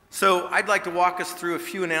So I'd like to walk us through a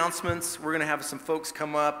few announcements. We're going to have some folks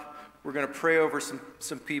come up. We're going to pray over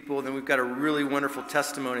some people. And then we've got a really wonderful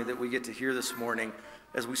testimony that we get to hear this morning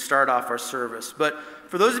as we start off our service. But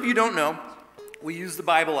for those of you who don't know, we use the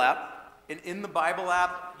Bible app. And in the Bible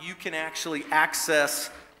app, you can actually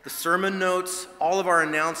access the sermon notes, all of our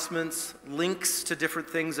announcements, links to different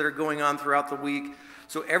things that are going on throughout the week.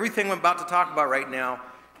 So everything I'm about to talk about right now,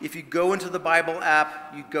 if you go into the Bible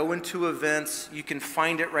app, you go into events, you can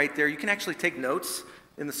find it right there. You can actually take notes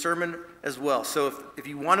in the sermon as well. So if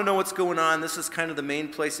you want to know what's going on, this is kind of the main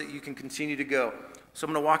place that you can continue to go. So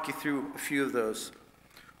I'm going to walk you through a few of those.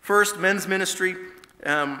 First, men's ministry.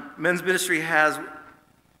 Men's ministry has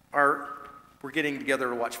we're getting together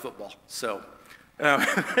to watch football. So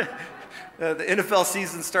the NFL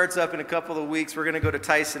season starts up in a couple of weeks. We're going to go to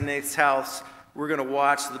Tyson Nate's house. We're going to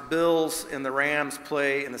watch the Bills and the Rams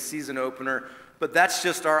play in the season opener, but that's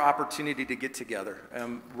just our opportunity to get together.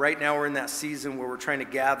 Right now we're in that season where we're trying to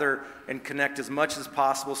gather and connect as much as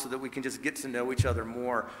possible so that we can just get to know each other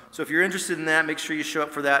more. So if you're interested in that, make sure you show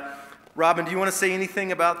up for that. Robin, do you want to say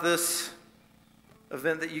anything about this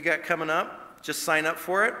event that you got coming up? Just sign up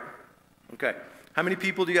for it? Okay. How many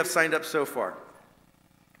people do you have signed up so far?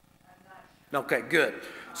 Okay, good.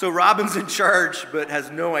 So Robin's in charge but has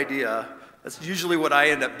no idea. That's usually what I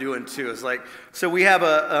end up doing too. It's like, so we have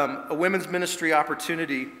a women's ministry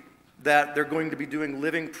opportunity that they're going to be doing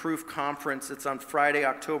Living Proof Conference. It's on Friday,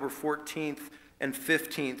 October 14th and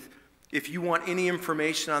 15th. If you want any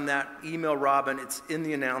information on that, email Robin. It's in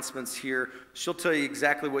the announcements here. She'll tell you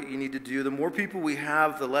exactly what you need to do. The more people we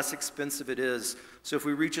have, the less expensive it is. So if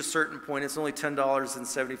we reach a certain point, it's only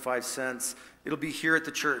 $10.75. It'll be here at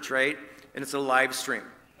the church, right? And it's a live stream.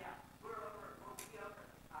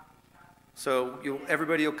 So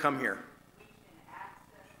everybody will come here.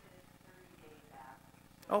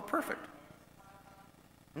 Oh, perfect.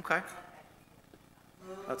 Okay.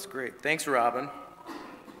 That's great. Thanks, Robin.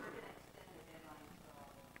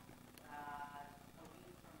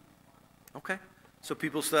 Okay. So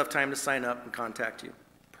people still have time to sign up and contact you.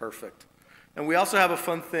 Perfect. And we also have a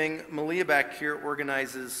fun thing. Malia back here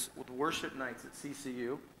organizes worship nights at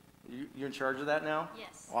CCU. You in charge of that now?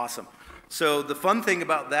 Yes. Awesome. So the fun thing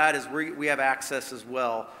about that is we have access as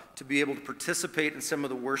well to be able to participate in some of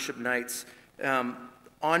the worship nights.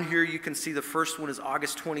 On here you can see the first one is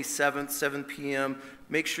August 27th, 7 p.m.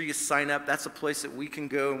 Make sure you sign up. That's a place that we can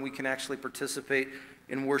go and we can actually participate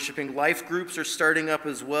in worshiping. Life groups are starting up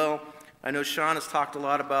as well. I know Sean has talked a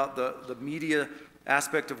lot about the media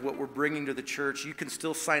aspect of what we're bringing to the church. You can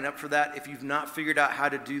still sign up for that. If you've not figured out how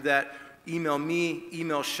to do that, email me,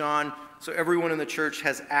 email Sean. So everyone in the church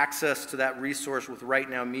has access to that resource with Right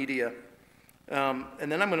Now Media. And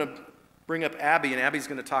then I'm going to bring up Abby, and Abby's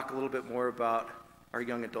going to talk a little bit more about our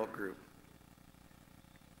young adult group.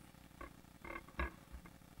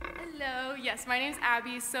 Hello, yes, my name's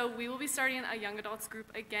Abby. So we will be starting a young adults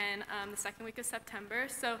group again the second week of September.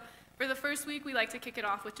 So for the first week, we like to kick it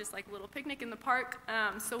off with just like a little picnic in the park.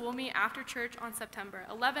 So we'll meet after church on September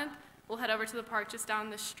 11th. We'll head over to the park just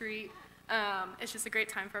down the street. It's just a great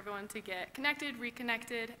time for everyone to get connected,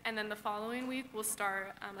 reconnected, and then the following week we'll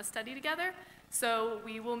start a study together. So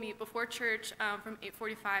we will meet before church from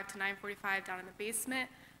 8:45 to 9:45 down in the basement,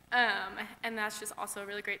 and that's just also a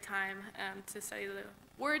really great time to study the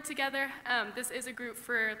Word together. This is a group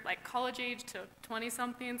for like college age to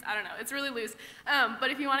 20-somethings. I don't know, it's really loose.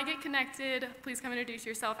 But if you want to get connected, please come introduce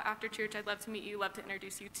yourself after church. I'd love to meet you, love to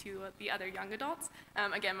introduce you to the other young adults.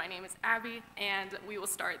 Again, my name is Abby, and we will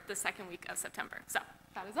start the second week of September. So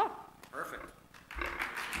that is all. Perfect.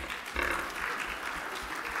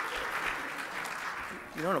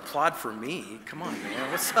 You don't applaud for me. Come on,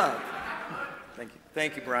 man. What's up? Thank you.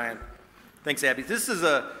 Thank you, Brian. Thanks, Abby. This is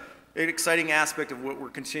an exciting aspect of what we're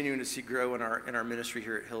continuing to see grow in our ministry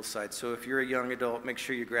here at Hillside. So if you're a young adult, make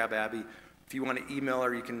sure you grab Abby. If you want to email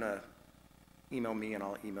her, you can email me and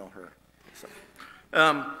I'll email her. So,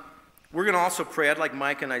 we're going to also pray. I'd like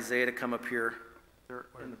Mike and Isaiah to come up here. They're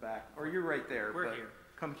in the back. Or you're right there. We're here.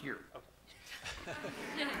 Come here.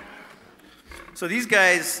 So these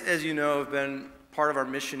guys, as you know, have been part of our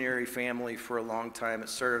missionary family for a long time. It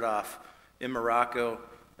started off in Morocco.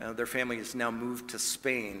 Their family has now moved to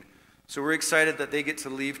Spain. So we're excited that they get to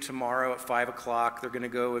leave tomorrow at 5 o'clock. They're going to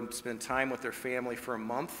go and spend time with their family for a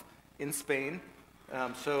month in Spain.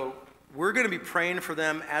 So we're going to be praying for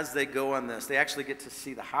them as they go on this. They actually get to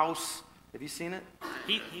see the house. Have you seen it?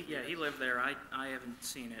 He lived there. I haven't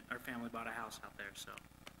seen it. Our family bought a house out there, so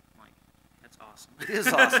I'm like, that's awesome. It is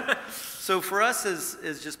awesome. So for us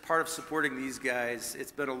as just part of supporting these guys,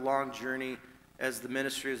 it's been a long journey as the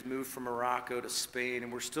ministry has moved from Morocco to Spain,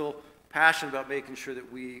 and we're still passionate about making sure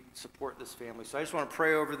that we support this family. So I just want to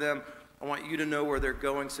pray over them. I want you to know where they're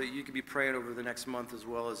going so you can be praying over the next month as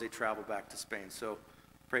well as they travel back to Spain. So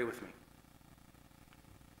pray with me.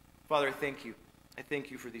 Father, I thank you. I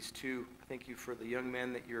thank you for these two. I thank you for the young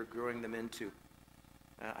men that you're growing them into.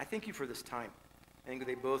 I thank you for this time. I think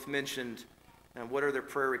they both mentioned what are their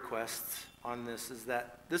prayer requests on this, is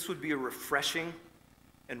that this would be a refreshing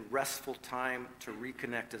and restful time to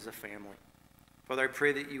reconnect as a family. Father, I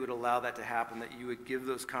pray that you would allow that to happen, that you would give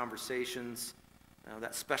those conversations,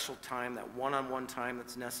 that special time, that one-on-one time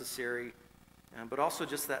that's necessary, but also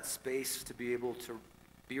just that space to be able to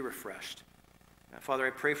be refreshed. Father, I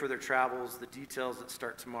pray for their travels, the details that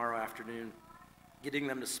start tomorrow afternoon, getting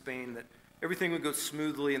them to Spain, that everything would go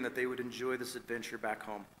smoothly and that they would enjoy this adventure back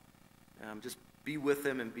home. Just be with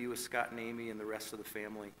them and be with Scott and Amy and the rest of the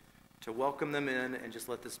family to welcome them in and just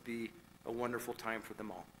let this be a wonderful time for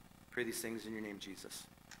them all. Pray these things in your name, Jesus.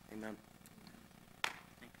 Amen.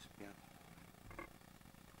 Thanks. Yeah.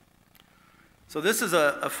 So this is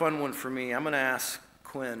a fun one for me. I'm going to ask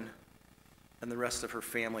Quinn and the rest of her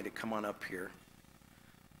family to come on up here.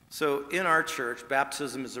 So in our church,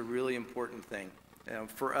 baptism is a really important thing.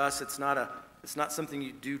 For us, it's not something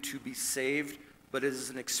you do to be saved, but it is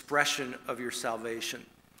an expression of your salvation.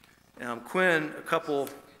 Quinn, a couple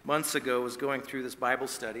months ago, was going through this Bible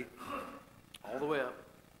study, all the way up.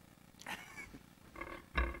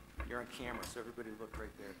 You're on camera, so everybody look right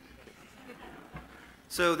there.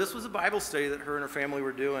 So this was a Bible study that her and her family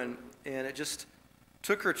were doing, and it just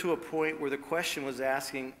took her to a point where the question was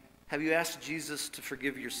asking, have you asked Jesus to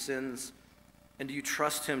forgive your sins, and do you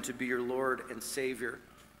trust him to be your Lord and Savior?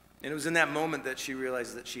 And it was in that moment that she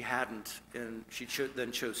realized that she hadn't, and she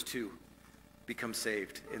then chose to become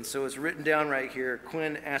saved. And so it's written down right here,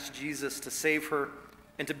 Quinn asked Jesus to save her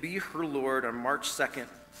and to be her Lord on March 2nd,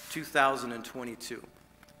 2022,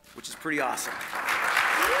 which is pretty awesome.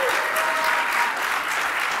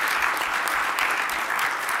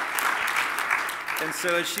 And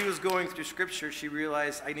so as she was going through Scripture, she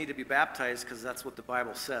realized, I need to be baptized because that's what the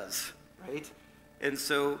Bible says, right? And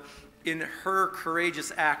so in her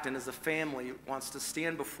courageous act and as a family wants to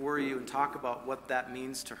stand before you and talk about what that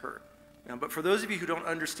means to her. But for those of you who don't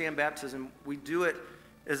understand baptism, we do it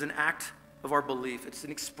as an act of our belief. It's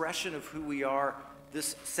an expression of who we are,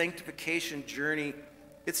 this sanctification journey.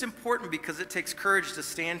 It's important because it takes courage to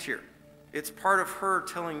stand here. It's part of her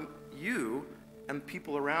telling you and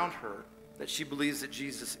people around her that she believes that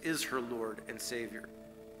Jesus is her Lord and Savior.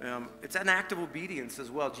 It's an act of obedience as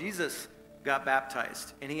well. Jesus got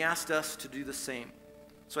baptized, and he asked us to do the same.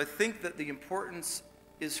 So I think that the importance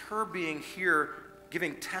is her being here,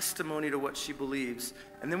 giving testimony to what she believes,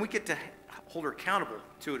 and then we get to hold her accountable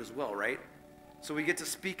to it as well, right? So we get to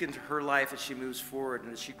speak into her life as she moves forward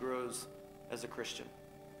and as she grows as a Christian.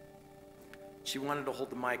 She wanted to hold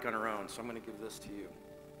the mic on her own, so I'm going to give this to you.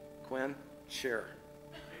 Quinn, share.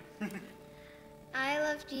 I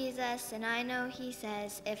love Jesus, and I know he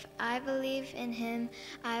says, if I believe in him,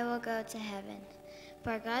 I will go to heaven.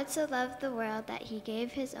 For God so loved the world that he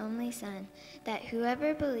gave his only Son, that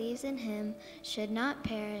whoever believes in him should not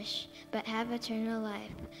perish, but have eternal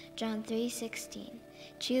life. John 3:16.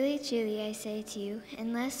 Truly, truly, I say to you,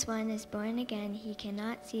 unless one is born again, he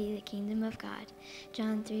cannot see the kingdom of God.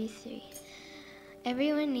 John 3:3.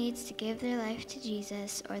 Everyone needs to give their life to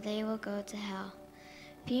Jesus, or they will go to hell.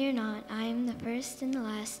 Fear not, I am the first and the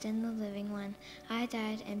last and the living one. I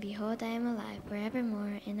died, and behold, I am alive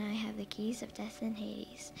forevermore, and I have the keys of death and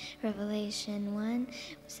Hades. Revelation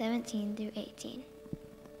 1:17-18.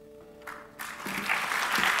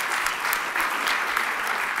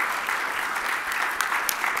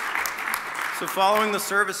 So following the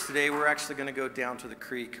service today, we're actually going to go down to the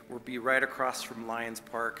creek. We'll be right across from Lions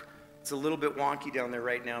Park. It's a little bit wonky down there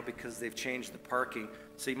right now because they've changed the parking,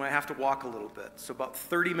 so you might have to walk a little bit. So about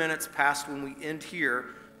 30 minutes past when we end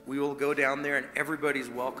here, we will go down there and everybody's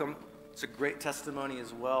welcome. It's a great testimony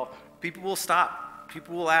as well. People will stop.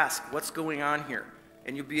 People will ask, what's going on here?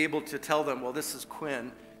 And you'll be able to tell them, well, this is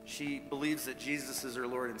Quinn. She believes that Jesus is her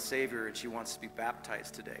Lord and Savior, and she wants to be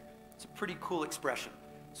baptized today. It's a pretty cool expression.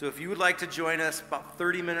 So if you would like to join us, about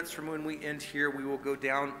 30 minutes from when we end here, we will go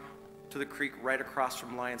down to the creek right across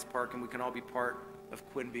from Lions Park, and we can all be part of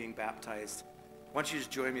Quinn being baptized. Why don't you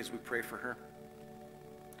just join me as we pray for her?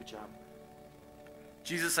 Good job.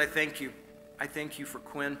 Jesus, I thank you. I thank you for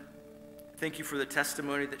Quinn. Thank you for the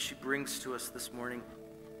testimony that she brings to us this morning,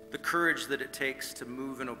 the courage that it takes to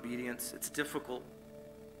move in obedience. It's difficult.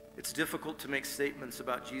 It's difficult to make statements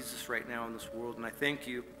about Jesus right now in this world, and I thank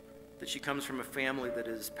you that she comes from a family that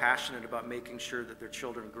is passionate about making sure that their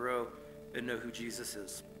children grow and know who Jesus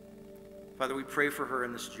is. Father, we pray for her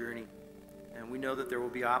in this journey. And we know that there will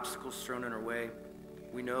be obstacles thrown in her way.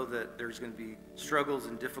 We know that there's going to be struggles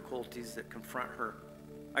and difficulties that confront her.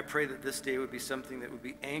 I pray that this day would be something that would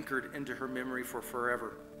be anchored into her memory for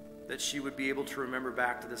forever, that she would be able to remember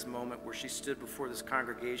back to this moment where she stood before this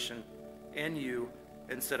congregation and you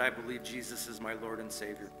and said, I believe Jesus is my Lord and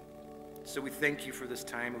Savior. So we thank you for this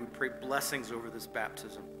time, and we pray blessings over this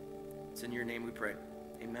baptism. It's in your name we pray.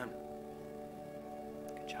 Amen.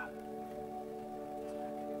 Good job.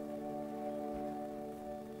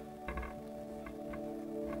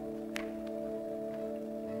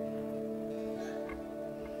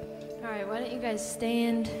 All right, why don't you guys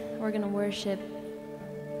stand? We're going to worship.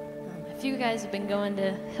 If you guys have been going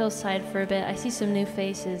to Hillside for a bit, I see some new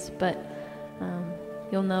faces, but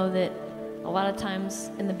you'll know that a lot of times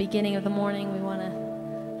in the beginning of the morning, we want to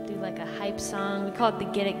do like a hype song. We call it the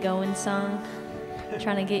Get It Going song,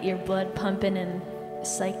 trying to get your blood pumping and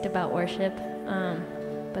psyched about worship.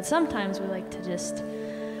 But sometimes we like to just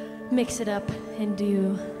mix it up and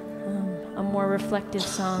do a more reflective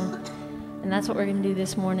song. And that's what we're going to do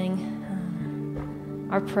this morning.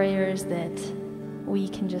 Our prayer is that we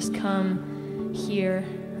can just come here,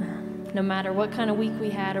 no matter what kind of week we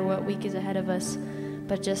had or what week is ahead of us,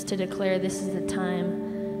 but just to declare this is the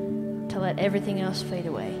time to let everything else fade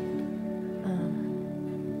away.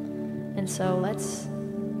 And so let's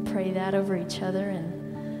pray that over each other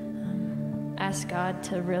and ask God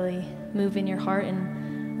to really move in your heart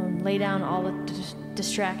and lay down all the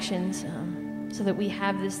distractions so that we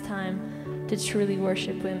have this time to truly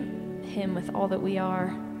worship Him with all that we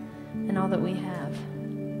are and all that we have.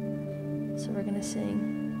 So we're going to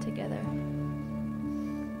sing together.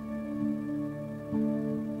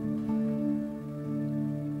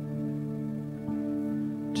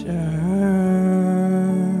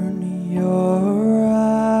 Turn your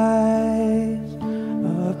eyes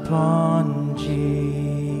upon Jesus.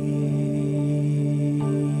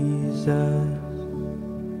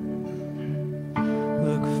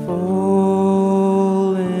 Look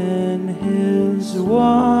full in His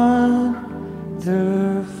wonderful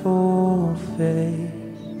face,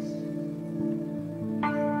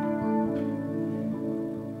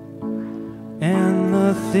 and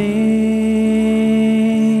the things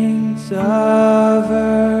of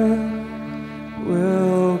earth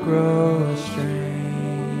will grow strangely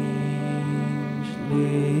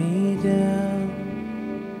dim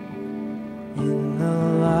in the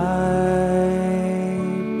light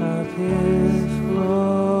of His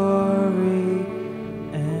glory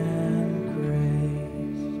and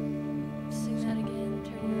grace. Sing that again.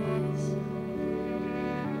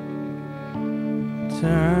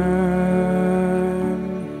 Turn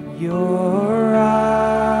your eyes. Turn your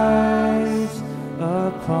eyes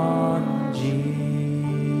upon Jesus.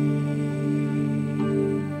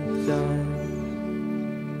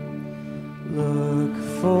 Look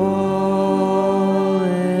full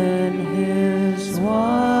in His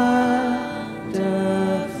wonderful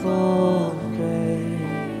face,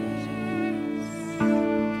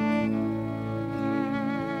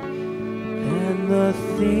 and the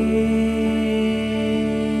things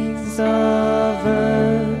of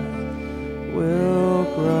earth will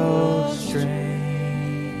grow strangely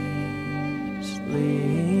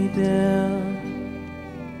dim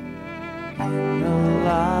in the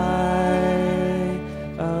light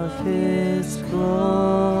of His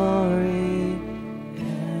glory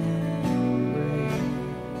and grace.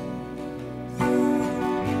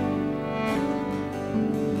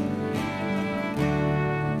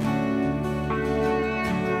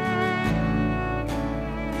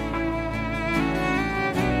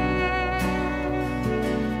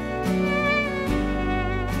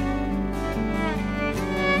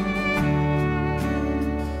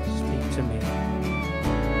 Speak to me.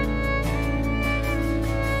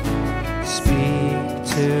 Speak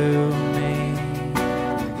to me.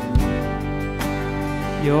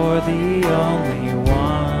 You're the only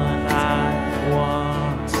one I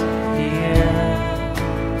want to hear.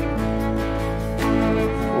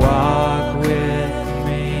 Walk with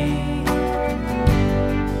me.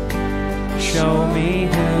 Show me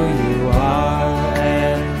who you are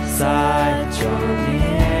as I draw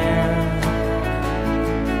near.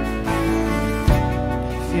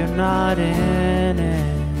 If you're not in it,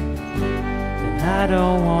 then I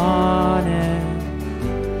don't want it.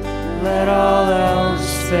 Let all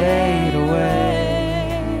else fade away.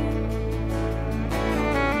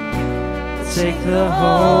 Take the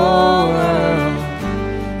whole world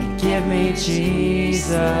and give me Jesus.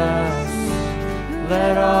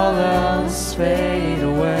 Let all else fade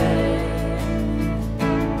away.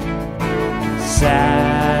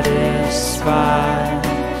 Satisfied,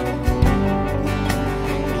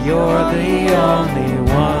 You're the only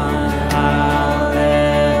one I'll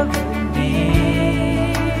ever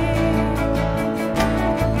need.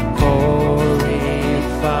 Holy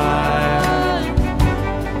fire,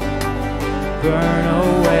 burn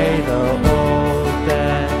away the old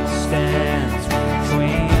that stands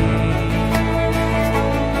between.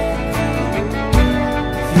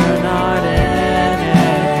 If you're not in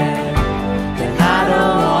it, then I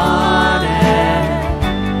don't want it.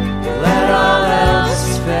 Let all else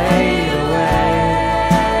fade away.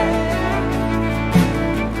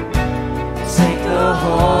 Take the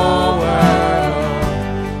whole world,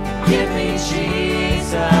 give me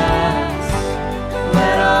Jesus.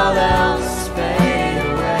 Let all else fade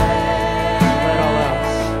away.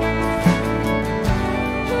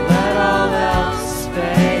 Let all else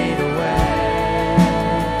fade away.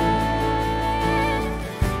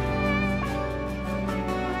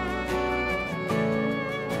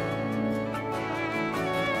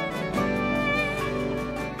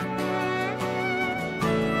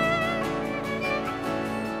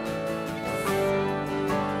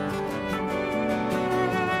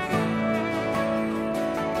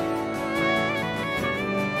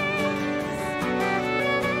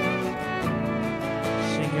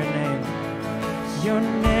 Sing your name. Your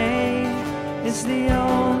name is the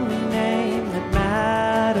only name that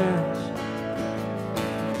matters.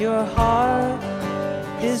 Your heart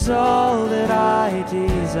is all that I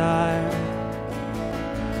desire.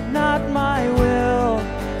 Not my will,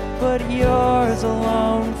 but yours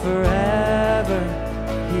alone forever.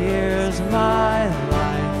 Here's my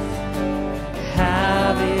life.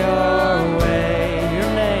 Have your way.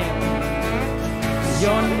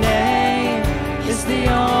 Your name is the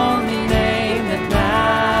only name that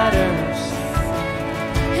matters.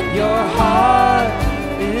 Your heart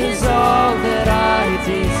is all that I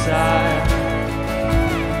desire.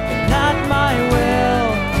 Not my will,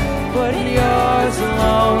 but yours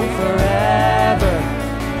alone forever.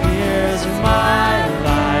 Here's my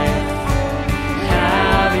life.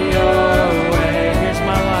 Have your way. Here's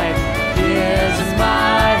my life. Here's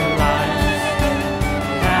my life.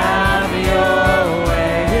 Have your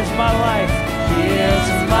way. Here's my life. Here's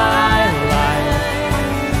my life.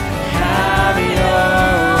 Have your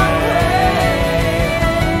way.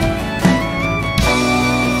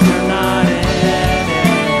 If you're not in it,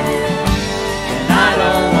 and I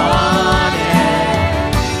don't want it,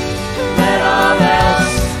 let all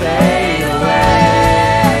else fade away.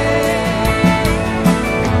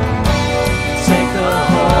 Take the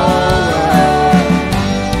whole world,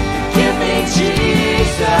 give me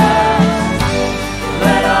Jesus.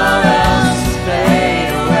 Let all else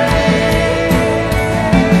fade away.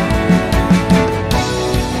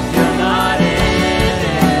 If you're not in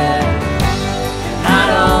it, and I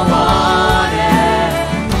don't want it,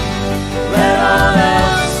 let all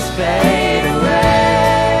else fade away.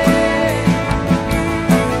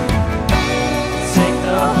 Take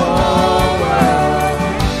the whole world,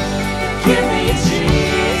 give me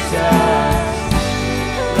Jesus.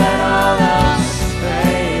 Let all else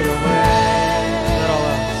fade away.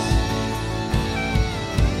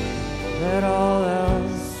 Let all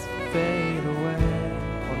else fade away.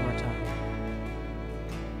 One more time.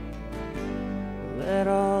 Let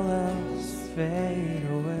all else fade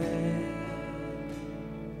away.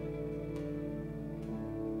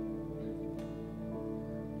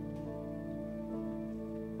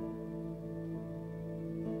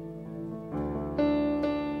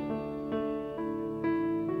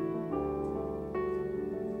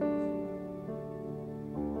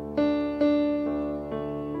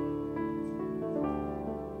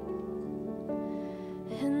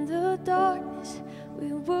 In the darkness,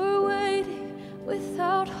 we were waiting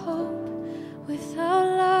without hope, without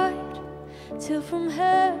light, till from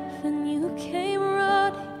heaven you came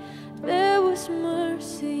running. There was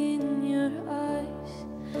mercy in your eyes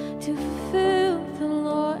to fulfill the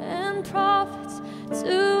law and prophets.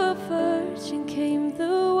 To a virgin came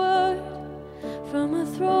the word from a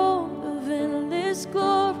throne of endless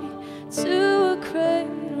glory to a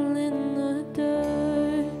cradle in the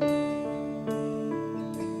dirt.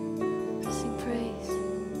 Sing praise.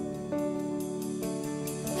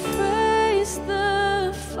 Praise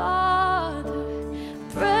the Father,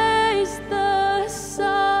 praise the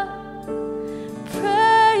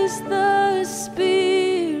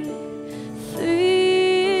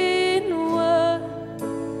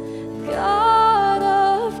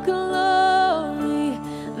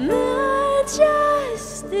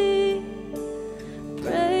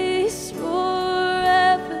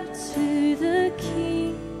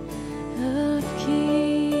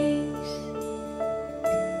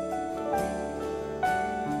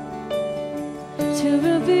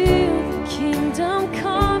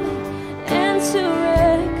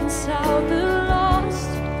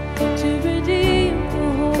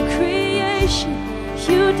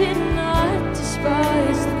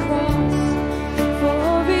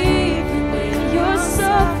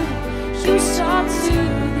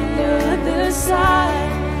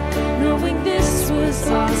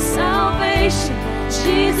salvation.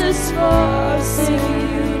 Jesus, for our sake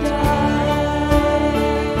you died.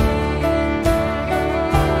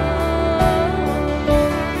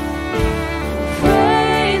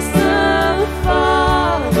 Praise the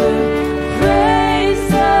Father, praise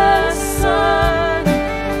the Son,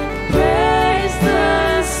 praise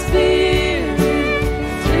the Spirit,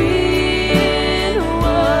 three in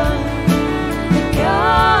one. The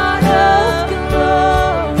God of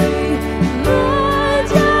glory,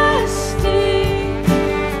 majesty,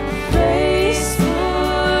 praise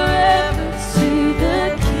forever to the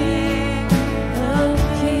King of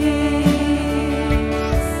Kings.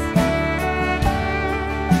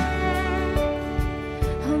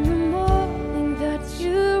 On the morning that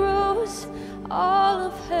you rose, all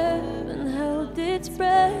of heaven held its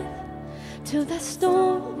breath, till that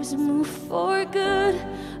storm was moved for good,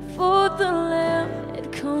 for the Lamb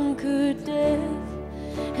had conquered death.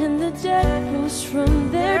 And the dead rose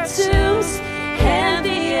from their tombs, and the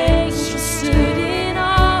angels stood in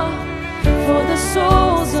awe, for the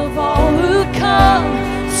souls of all who come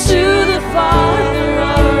to the Father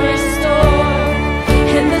are restored.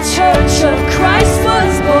 And the church of Christ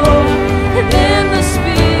was born, and then the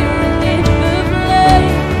Spirit gave the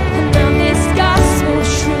flame. And now this gospel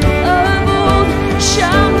truth of old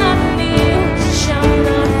shall not kneel, shall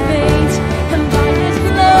not faint. And by His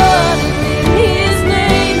blood and in His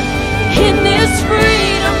name, in this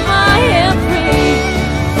freedom I am free.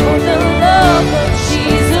 For the love of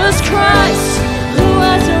Jesus Christ, who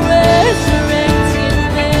has resurrected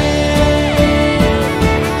me.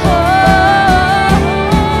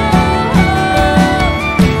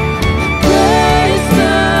 Praise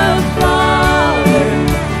the Father,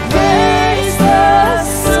 praise the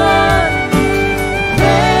Son,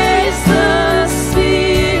 praise the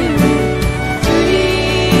Spirit,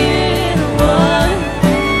 three in one.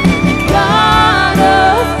 The God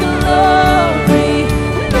of glory,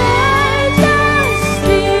 majesty,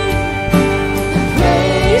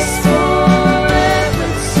 praise forever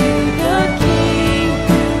to the King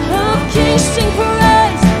of Kings. Sing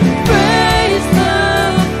praise, praise the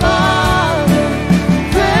Father,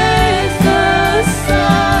 praise the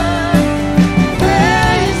Son,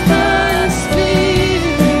 praise the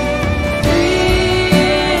Spirit, three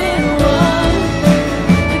in one.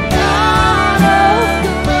 The God of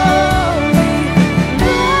glory,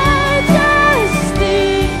 majesty,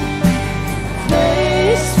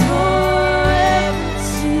 praise forever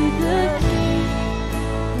to the King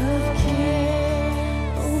of Kings.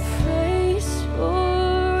 Oh, praise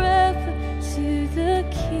forever to the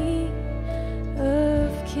King of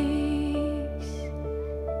Kings.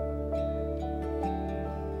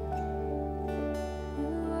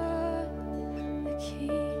 You are the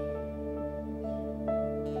King.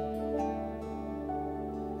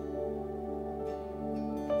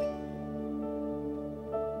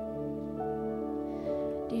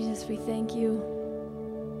 Jesus, we thank you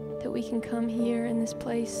that we can come here in this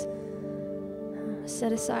place,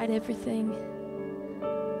 set aside everything,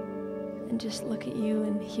 and just look at you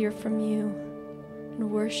and hear from you and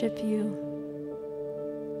worship you.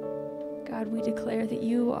 God, we declare that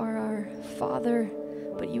you are our Father,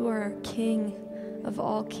 but you are our King of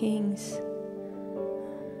all kings.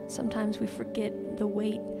 Sometimes we forget the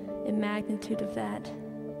weight and magnitude of that.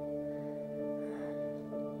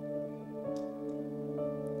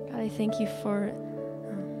 God, I thank you for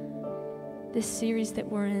this series that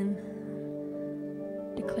we're in,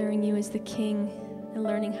 declaring you as the King and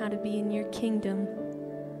learning how to be in your kingdom.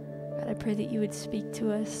 God, I pray that you would speak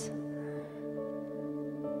to us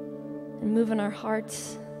and move in our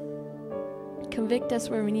hearts, convict us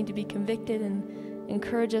where we need to be convicted, and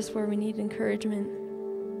encourage us where we need encouragement.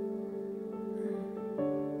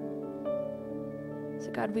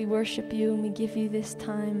 So God, we worship you and we give you this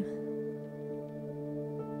time.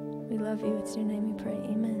 We love you. It's in your name we pray.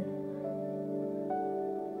 Amen.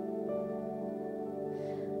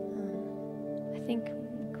 I think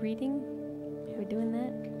greeting, are we doing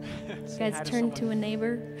that? You guys turn to a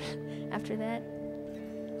neighbor after that.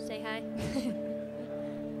 Say hi.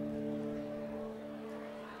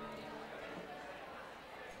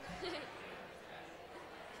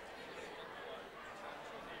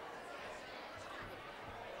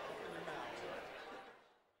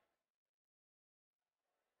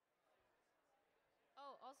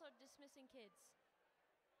 Oh, also dismissing kids.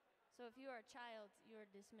 So if you are a child, you are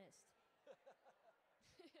dismissed. Test, test.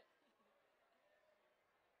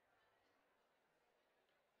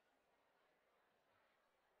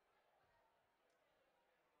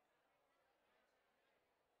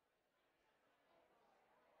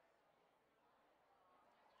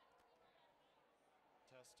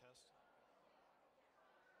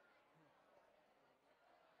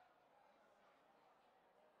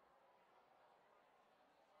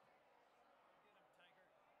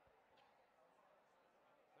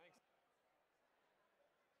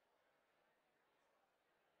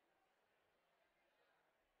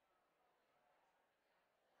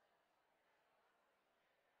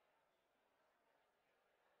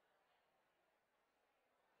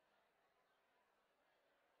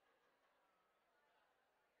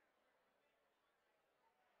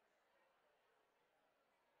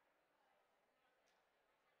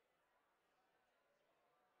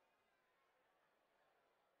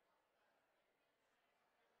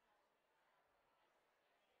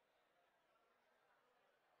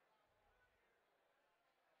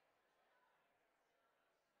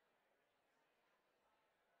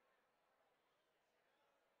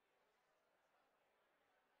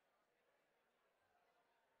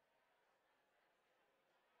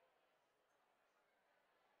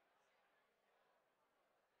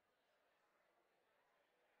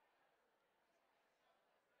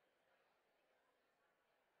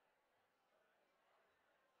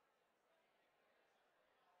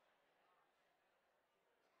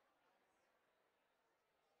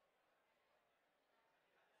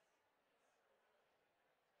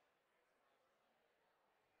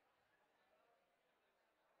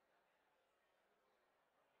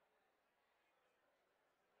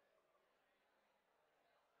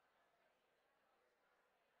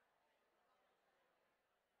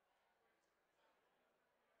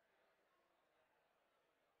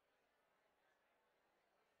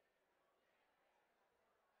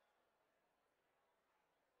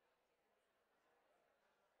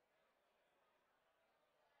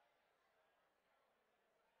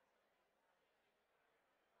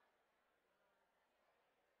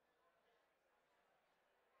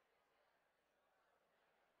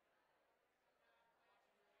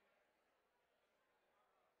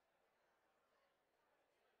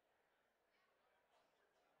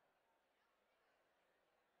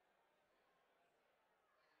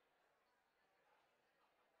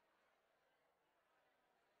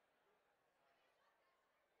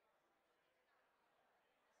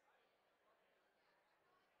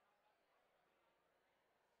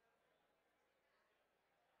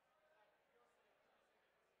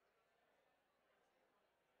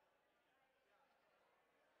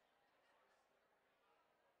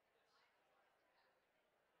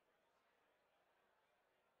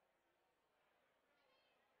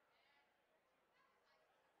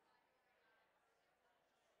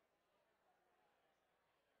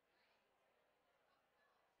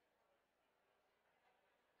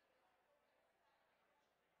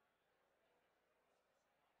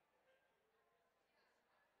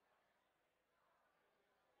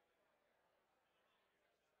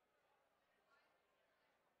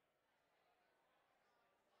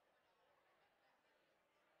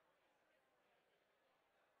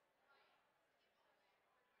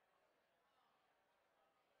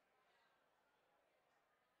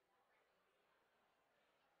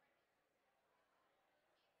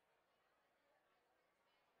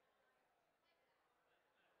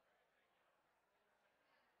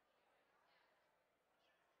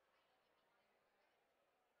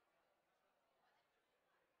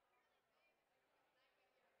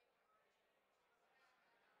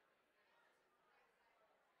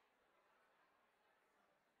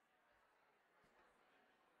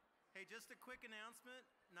 Hey, just a quick announcement,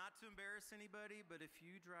 not to embarrass anybody, but if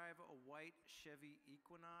you drive a white Chevy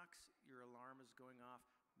Equinox, your alarm is going off.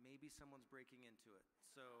 Maybe someone's breaking into it.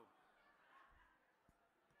 So.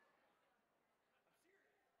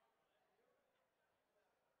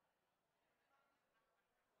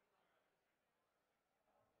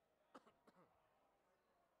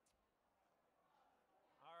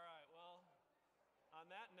 All right, well, on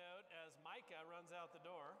that note, as Micah runs out the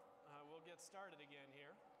door, we'll get started again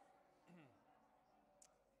here.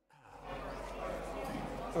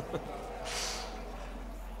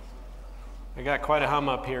 I got quite a hum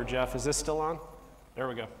up here, Jeff. Is this still on? There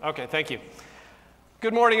we go. Okay, thank you.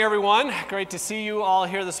 Good morning, everyone. Great to see you all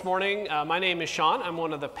here this morning. My name is Sean. I'm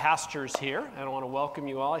one of the pastors here, and I want to welcome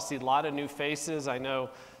you all. I see a lot of new faces. I know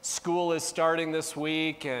school is starting this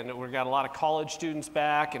week, and we've got a lot of college students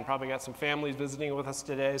back, and probably got some families visiting with us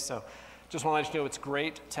today. So just want to let you know it's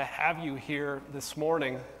great to have you here this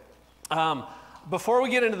morning. Before we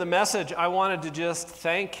get into the message, I wanted to just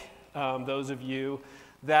thank those of you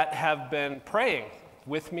that have been praying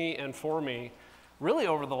with me and for me really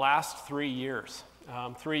over the last 3 years.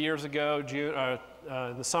 3 years ago,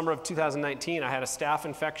 in the summer of 2019, I had a staph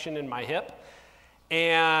infection in my hip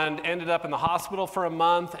and ended up in the hospital for a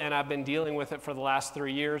month, and I've been dealing with it for the last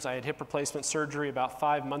 3 years. I had hip replacement surgery about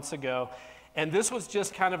 5 months ago, and this was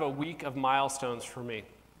just kind of a week of milestones for me.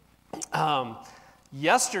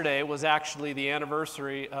 Yesterday was actually the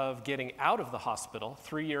anniversary of getting out of the hospital,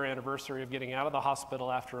 3-year anniversary of getting out of the hospital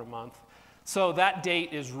after a month. So that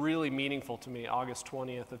date is really meaningful to me, August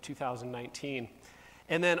 20th of 2019.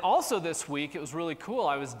 And then also this week, it was really cool.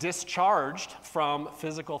 I was discharged from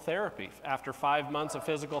physical therapy after 5 months of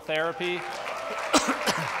physical therapy.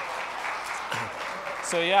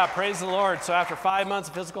 So yeah, praise the Lord. So after 5 months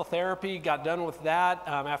of physical therapy, got done with that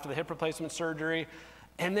after the hip replacement surgery.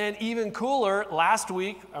 And then even cooler, last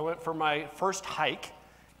week, I went for my first hike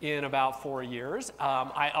in about 4 years.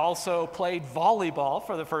 I also played volleyball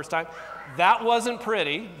for the first time. That wasn't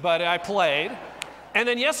pretty, but I played. And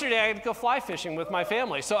then yesterday, I had to go fly fishing with my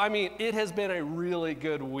family. So, I mean, it has been a really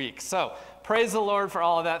good week. So, praise the Lord for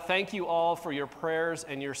all of that. Thank you all for your prayers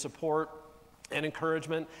and your support and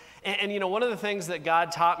encouragement. And you know, one of the things that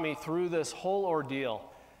God taught me through this whole ordeal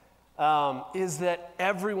is that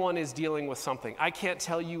everyone is dealing with something. I can't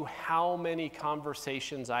tell you how many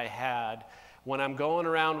conversations I had when I'm going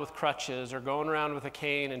around with crutches or going around with a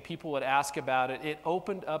cane and people would ask about it. It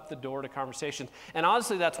opened up the door to conversations. And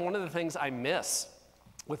honestly, that's one of the things I miss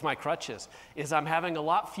with my crutches, is I'm having a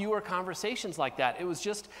lot fewer conversations like that. It was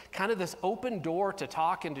just kind of this open door to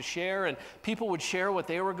talk and to share, and people would share what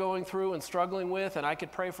they were going through and struggling with, and I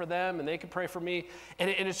could pray for them, and they could pray for me, and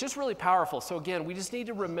it's just really powerful. So again, we just need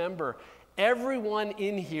to remember, everyone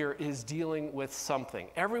in here is dealing with something.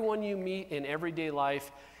 Everyone you meet in everyday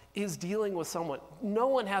life is dealing with someone. No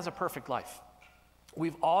one has a perfect life.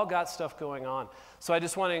 We've all got stuff going on. So I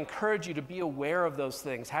just want to encourage you to be aware of those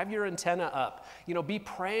things. Have your antenna up. You know, be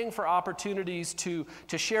praying for opportunities to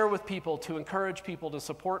share with people, to encourage people, to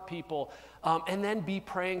support people, and then be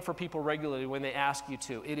praying for people regularly when they ask you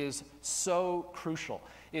to. It is so crucial.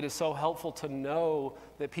 It is so helpful to know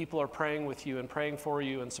that people are praying with you and praying for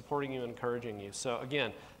you and supporting you and encouraging you. So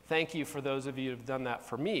again, thank you for those of you who have done that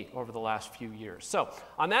for me over the last few years. So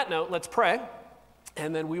on that note, let's pray.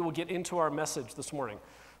 And then we will get into our message this morning.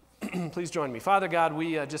 Please join me. Father God,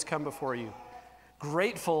 we just come before you,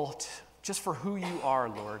 grateful just for who you are,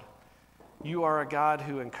 Lord. You are a God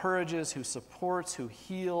who encourages, who supports, who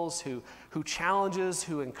heals, who challenges,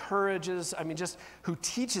 who encourages, just who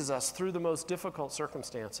teaches us through the most difficult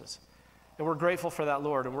circumstances. And we're grateful for that,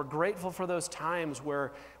 Lord. And we're grateful for those times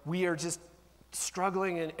where we are just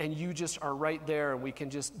struggling and you just are right there and we can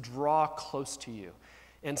just draw close to you.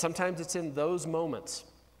 And sometimes it's in those moments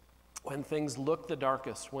when things look the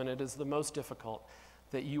darkest, when it is the most difficult,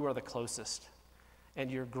 that you are the closest.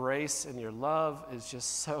 And your grace and your love is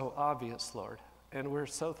just so obvious, Lord. And we're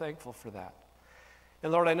so thankful for that.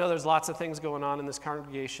 And Lord, I know there's lots of things going on in this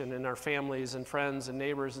congregation, in our families and friends and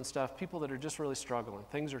neighbors and stuff, people that are just really struggling.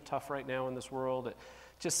 Things are tough right now in this world. It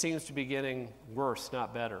just seems to be getting worse,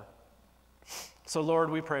 not better. So Lord,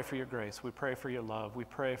 we pray for your grace. We pray for your love. We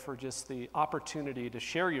pray for just the opportunity to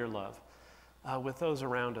share your love with those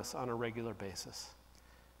around us on a regular basis.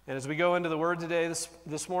 And as we go into the word today,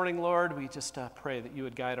 this morning, Lord, we just pray that you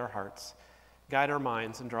would guide our hearts, guide our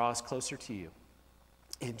minds, and draw us closer to you.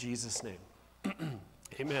 In Jesus' name,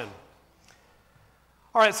 amen.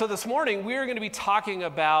 All right, so this morning, we're going to be talking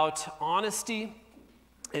about honesty,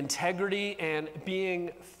 integrity, and being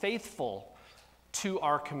faithful to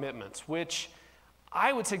our commitments, which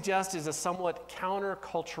I would suggest is a somewhat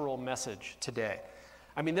countercultural message today.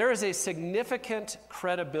 I mean, there is a significant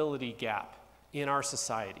credibility gap in our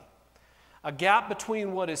society. A gap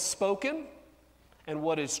between what is spoken and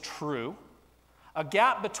what is true. A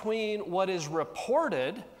gap between what is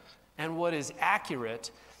reported and what is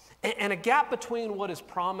accurate. And a gap between what is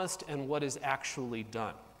promised and what is actually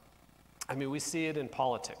done. I mean, we see it in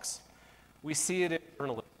politics. We see it in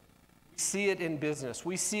journalism. We see it in business.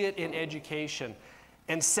 We see it in education.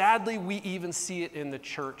 And sadly, we even see it in the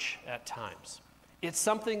church at times. It's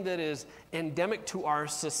something that is endemic to our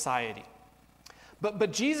society.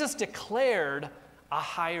 But Jesus declared a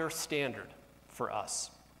higher standard for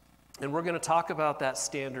us. And we're going to talk about that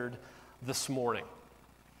standard this morning.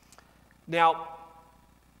 Now,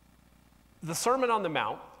 the Sermon on the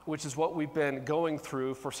Mount, which is what we've been going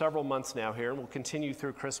through for several months now here, and we'll continue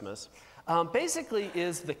through Christmas, basically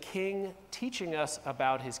is the king teaching us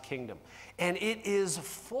about his kingdom. And it is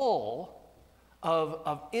full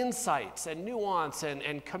of insights and nuance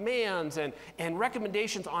and commands and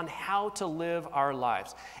recommendations on how to live our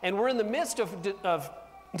lives. And we're in the midst of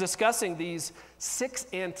discussing these 6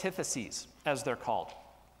 antitheses, as they're called.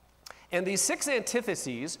 And these 6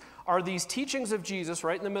 antitheses are these teachings of Jesus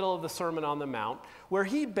right in the middle of the Sermon on the Mount, where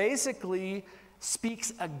he basically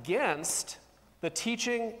speaks against the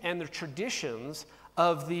teaching and the traditions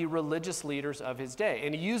of the religious leaders of his day.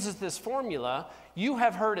 And he uses this formula, you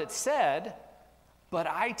have heard it said, but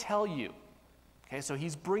I tell you. Okay, so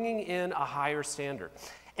he's bringing in a higher standard.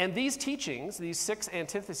 And these teachings, these 6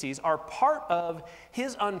 antitheses, are part of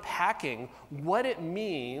his unpacking what it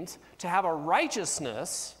means to have a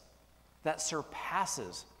righteousness that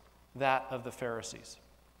surpasses that of the Pharisees.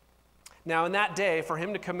 Now, in that day, for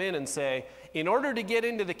him to come in and say, in order to get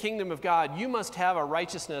into the kingdom of God, you must have a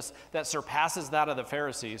righteousness that surpasses that of the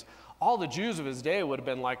Pharisees, all the Jews of his day would have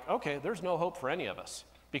been like, okay, there's no hope for any of us.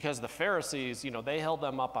 Because the Pharisees, they held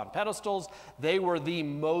them up on pedestals. They were the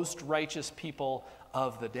most righteous people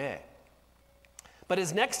of the day. But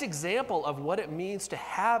his next example of what it means to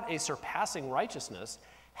have a surpassing righteousness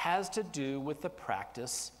has to do with the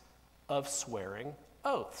practice of swearing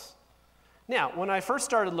oaths. Now, when I first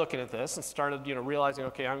started looking at this and started, realizing,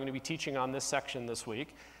 okay, I'm going to be teaching on this section this week,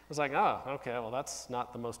 I was like, oh, okay, well, that's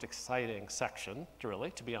not the most exciting section,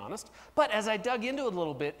 really, to be honest. But as I dug into it a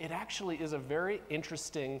little bit, it actually is a very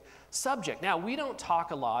interesting subject. Now, we don't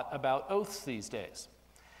talk a lot about oaths these days,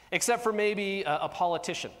 except for maybe a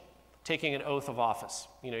politician taking an oath of office.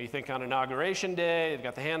 You think on Inauguration Day, they've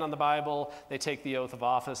got the hand on the Bible, they take the oath of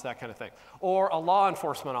office, that kind of thing. Or a law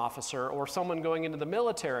enforcement officer or someone going into the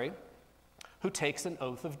military who takes an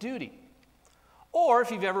oath of duty. Or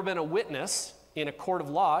if you've ever been a witness in a court of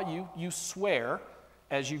law, you swear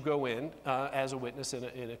as you go in as a witness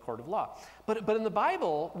in a court of law. But in the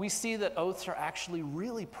Bible, we see that oaths are actually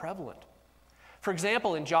really prevalent. For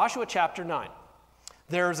example, in Joshua chapter 9,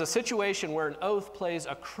 there's a situation where an oath plays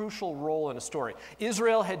a crucial role in a story.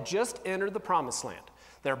 Israel had just entered the Promised Land.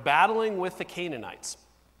 They're battling with the Canaanites.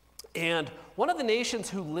 And one of the nations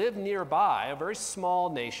who lived nearby, a very small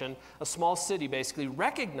nation, a small city basically,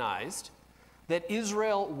 recognized that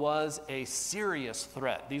Israel was a serious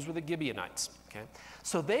threat. These were the Gibeonites. Okay?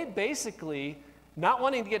 So they basically, not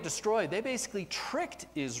wanting to get destroyed, they basically tricked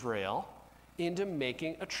Israel into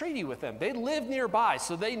making a treaty with them. They lived nearby,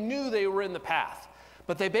 so they knew they were in the path.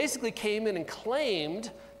 But they basically came in and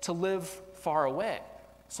claimed to live far away.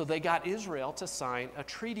 So they got Israel to sign a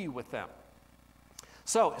treaty with them.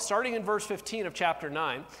 So, starting in verse 15 of chapter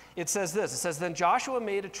 9, it says this. It says, "Then Joshua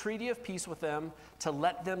made a treaty of peace with them to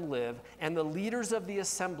let them live, and the leaders of the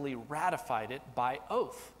assembly ratified it by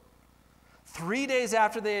oath. 3 days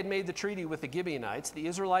after they had made the treaty with the Gibeonites, the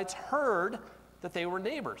Israelites heard that they were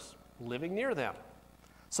neighbors living near them.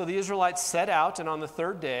 So the Israelites set out, and on the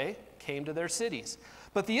 3rd day came to their cities.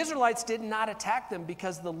 But the Israelites did not attack them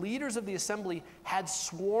because the leaders of the assembly had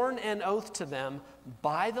sworn an oath to them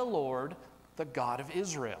by the Lord, the God of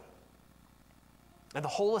Israel. And the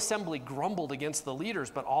whole assembly grumbled against the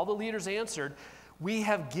leaders, but all the leaders answered, 'We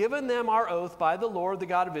have given them our oath by the Lord, the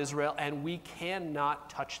God of Israel, and we cannot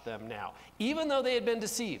touch them now.'" Even though they had been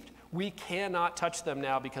deceived, we cannot touch them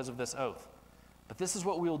now because of this oath. "But this is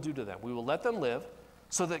what we will do to them. We will let them live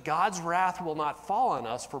so that God's wrath will not fall on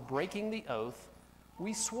us for breaking the oath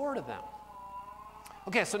we swore to them."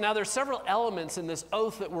 Okay, so now there's several elements in this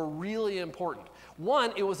oath that were really important.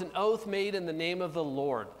 One, it was an oath made in the name of the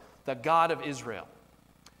Lord, the God of Israel.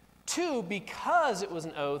 2, because it was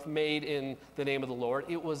an oath made in the name of the Lord,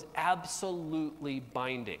 it was absolutely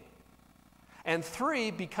binding. And 3,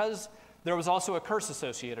 because there was also a curse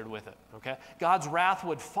associated with it, okay? God's wrath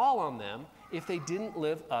would fall on them if they didn't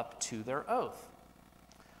live up to their oath.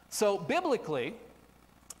 So biblically,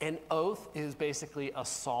 An oath is basically a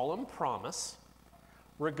solemn promise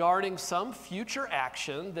regarding some future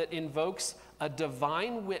action that invokes a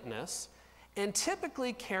divine witness and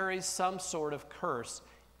typically carries some sort of curse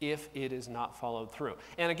if it is not followed through.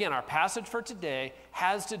 And again, our passage for today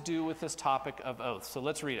has to do with this topic of oaths. So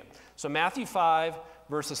let's read it. So Matthew 5,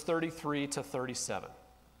 verses 33 to 37.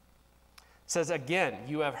 It says, "Again,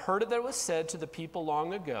 you have heard that it was said to the people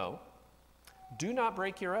long ago, 'Do not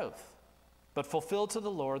break your oath, but fulfill to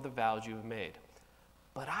the Lord the vows you have made.'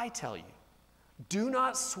 But I tell you, do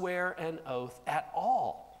not swear an oath at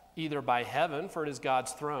all, either by heaven, for it is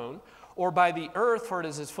God's throne, or by the earth, for it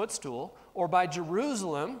is his footstool, or by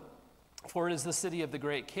Jerusalem, for it is the city of the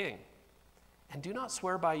great king. And do not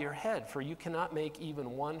swear by your head, for you cannot make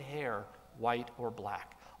even one hair white or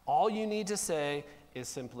black. All you need to say is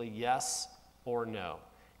simply yes or no.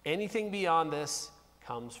 Anything beyond this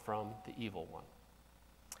comes from the evil one."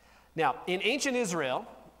 Now, in ancient Israel,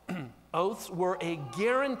 oaths were a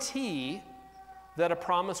guarantee that a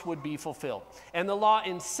promise would be fulfilled. And the law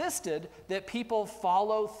insisted that people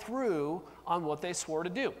follow through on what they swore to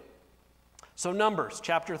do. So Numbers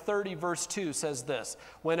chapter 30, verse 2 says this: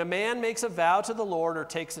 "When a man makes a vow to the Lord or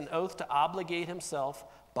takes an oath to obligate himself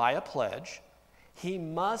by a pledge, he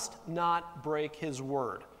must not break his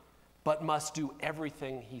word, but must do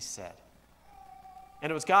everything he said."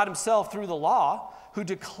 And it was God himself through the law who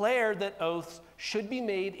declared that oaths should be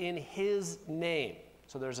made in his name.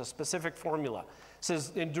 So there's a specific formula. It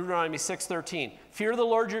says in Deuteronomy 6:13, "Fear the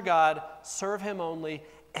Lord your God, serve him only,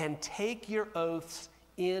 and take your oaths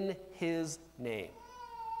in his name."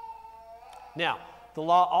 Now, the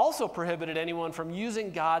law also prohibited anyone from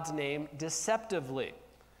using God's name deceptively.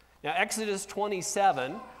 Now, Exodus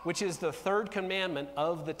 27, which is the third commandment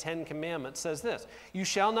of the 10 Commandments, says this: "You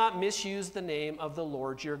shall not misuse the name of the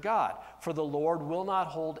Lord your God, for the Lord will not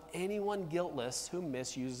hold anyone guiltless who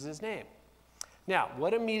misuses his name." Now,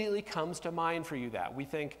 what immediately comes to mind for you that? We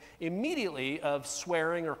think immediately of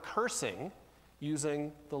swearing or cursing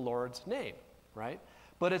using the Lord's name, right?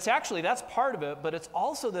 But it's actually, that's part of it, but it's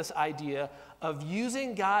also this idea of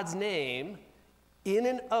using God's name in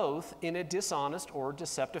an oath in a dishonest or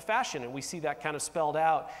deceptive fashion. And we see that kind of spelled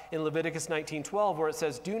out in Leviticus 19:12, where it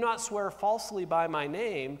says, "Do not swear falsely by my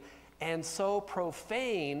name, and so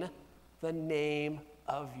profane the name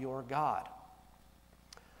of your God."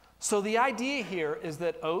 So the idea here is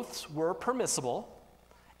that oaths were permissible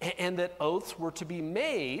and that oaths were to be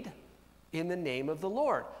made in the name of the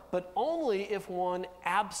Lord, but only if one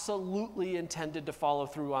absolutely intended to follow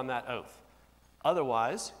through on that oath.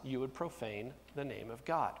 Otherwise, you would profane the name of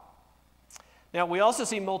God. Now, we also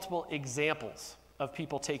see multiple examples of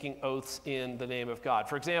people taking oaths in the name of God.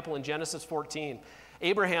 For example, in Genesis 14,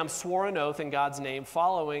 Abraham swore an oath in God's name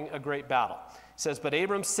following a great battle. It says, "But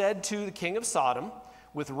Abram said to the king of Sodom,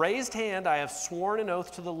 'With raised hand I have sworn an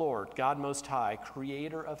oath to the Lord, God Most High,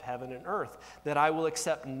 creator of heaven and earth, that I will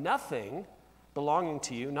accept nothing belonging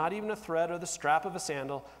to you, not even a thread or the strap of a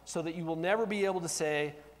sandal, so that you will never be able to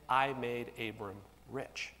say, I made Abram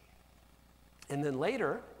rich.'" And then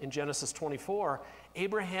later, in Genesis 24,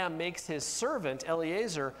 Abraham makes his servant,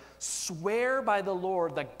 Eliezer, swear by the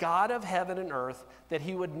Lord, the God of heaven and earth, that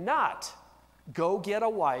he would not go get a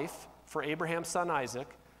wife for Abraham's son Isaac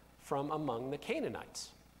from among the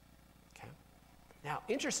Canaanites. Okay. Now,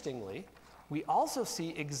 interestingly, we also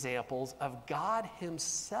see examples of God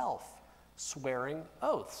himself swearing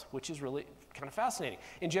oaths, which is really kind of fascinating.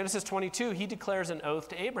 In Genesis 22, he declares an oath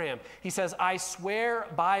to Abraham. He says, "I swear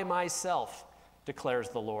by myself, declares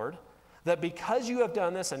the Lord, that because you have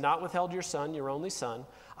done this and not withheld your son, your only son,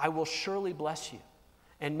 I will surely bless you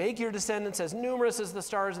and make your descendants as numerous as the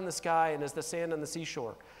stars in the sky and as the sand on the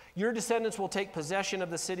seashore. Your descendants will take possession of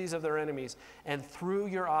the cities of their enemies, and through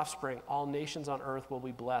your offspring, all nations on earth will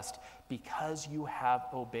be blessed because you have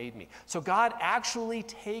obeyed me." So God actually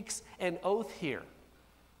takes an oath here,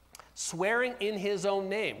 swearing in his own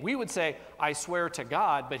name. We would say, "I swear to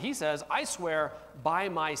God," but he says, "I swear by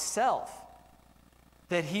myself,"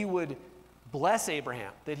 that he would bless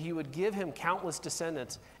Abraham, that he would give him countless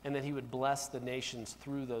descendants, and that he would bless the nations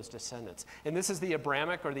through those descendants. And this is the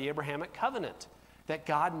Abrahamic or the Abrahamic covenant that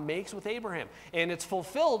God makes with Abraham. And it's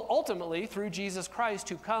fulfilled ultimately through Jesus Christ,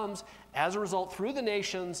 who comes as a result through the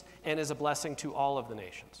nations and is a blessing to all of the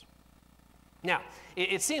nations. Now,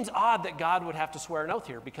 it seems odd that God would have to swear an oath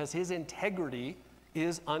here because his integrity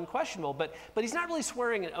is unquestionable. But he's not really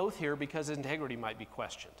swearing an oath here because his integrity might be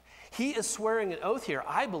questioned. He is swearing an oath here,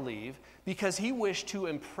 I believe, because he wished to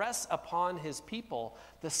impress upon his people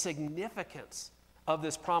the significance of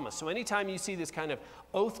this promise. So anytime you see this kind of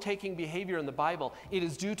oath-taking behavior in the Bible, it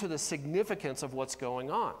is due to the significance of what's going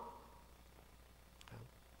on.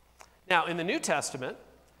 Now, in the New Testament,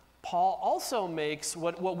 Paul also makes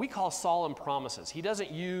what we call solemn promises. He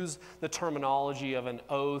doesn't use the terminology of an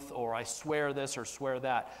oath or I swear this or swear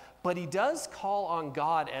that, but he does call on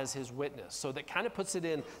God as his witness. So that kind of puts it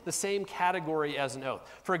in the same category as an oath.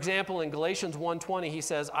 For example, in Galatians 1:20, he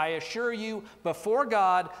says, I assure you before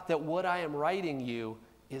God that what I am writing you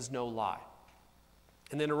is no lie.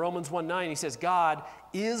 And then in Romans 1:9, he says, God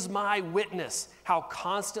is my witness, how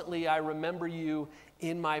constantly I remember you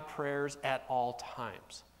in my prayers at all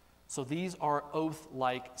times. So these are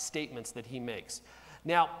oath-like statements that he makes.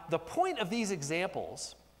 Now, the point of these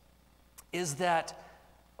examples is that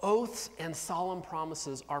oaths and solemn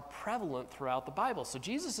promises are prevalent throughout the Bible. So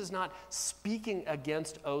Jesus is not speaking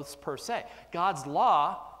against oaths per se. God's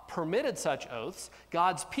law permitted such oaths.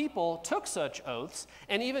 God's people took such oaths.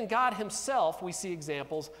 And even God himself, we see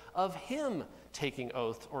examples of him taking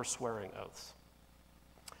oaths or swearing oaths.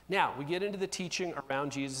 Now, we get into the teaching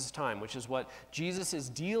around Jesus' time, which is what Jesus is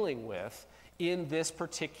dealing with in this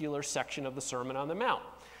particular section of the Sermon on the Mount.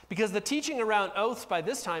 Because the teaching around oaths by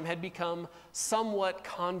this time had become somewhat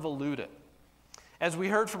convoluted. As we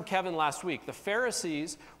heard from Kevin last week, the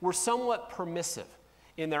Pharisees were somewhat permissive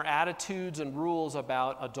in their attitudes and rules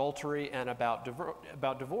about adultery and about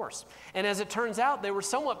divorce. And as it turns out, they were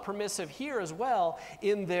somewhat permissive here as well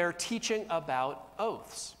in their teaching about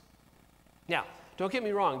oaths. Now, don't get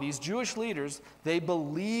me wrong, these Jewish leaders, they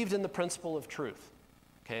believed in the principle of truth.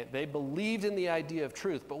 Okay? They believed in the idea of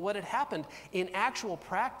truth. But what had happened in actual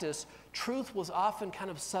practice, truth was often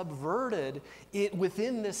kind of subverted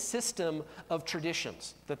within this system of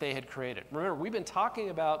traditions that they had created. Remember, we've been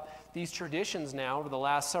talking about these traditions now over the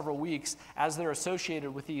last several weeks as they're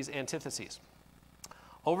associated with these antitheses.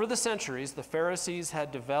 Over the centuries, the Pharisees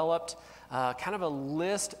had developed kind of a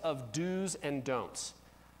list of do's and don'ts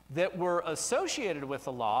that were associated with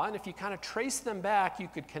the law, and if you kind of trace them back, you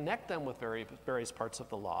could connect them with various parts of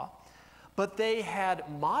the law. But they had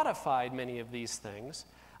modified many of these things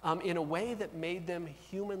in a way that made them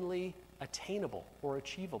humanly attainable or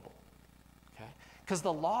achievable. Okay? Because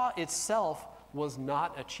the law itself was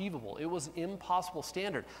not achievable. It was an impossible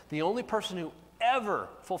standard. The only person who ever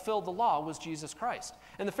fulfilled the law was Jesus Christ.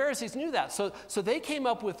 And the Pharisees knew that. So they came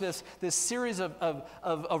up with this series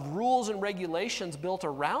of rules and regulations built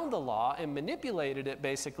around the law and manipulated it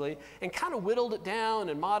basically and kind of whittled it down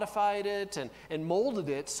and modified it and molded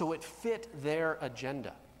it so it fit their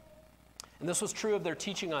agenda. And this was true of their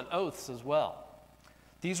teaching on oaths as well.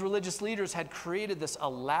 These religious leaders had created this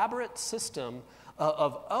elaborate system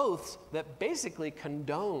of oaths that basically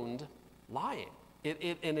condoned lying.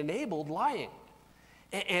 It enabled lying.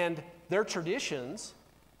 And their traditions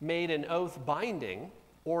made an oath binding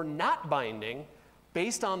or not binding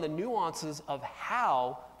based on the nuances of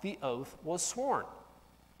how the oath was sworn.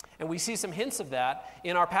 And we see some hints of that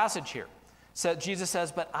in our passage here. So Jesus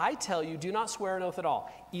says, but I tell you, do not swear an oath at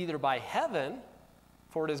all, either by heaven,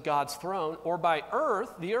 for it is God's throne, or by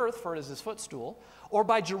earth, the earth, for it is his footstool, or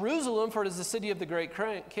by Jerusalem, for it is the city of the great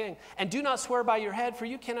king. And do not swear by your head, for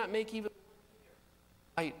you cannot make even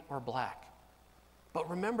white or black. But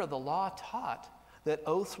remember, the law taught that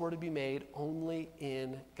oaths were to be made only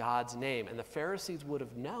in God's name. And the Pharisees would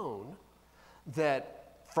have known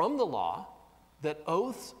that from the law, that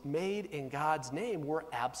oaths made in God's name were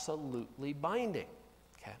absolutely binding.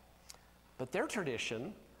 Okay? But their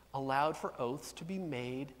tradition allowed for oaths to be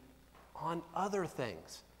made on other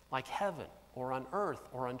things, like heaven, or on earth,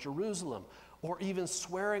 or on Jerusalem, or even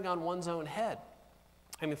swearing on one's own head.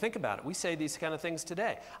 I mean, think about it. We say these kind of things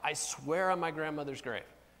today. I swear on my grandmother's grave.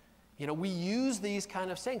 You know, we use these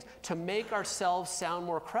kind of sayings to make ourselves sound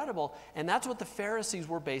more credible, and that's what the Pharisees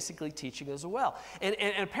were basically teaching as well. And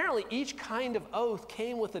apparently each kind of oath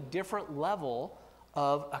came with a different level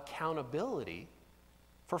of accountability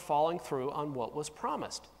for following through on what was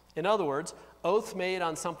promised. In other words, oaths made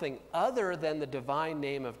on something other than the divine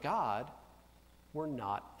name of God were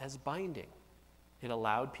not as binding. It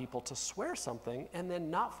allowed people to swear something and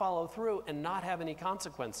then not follow through and not have any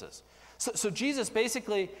consequences. So Jesus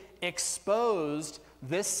basically exposed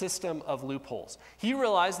this system of loopholes. He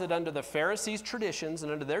realized that under the Pharisees' traditions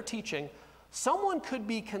and under their teaching, someone could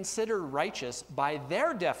be considered righteous by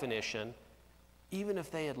their definition even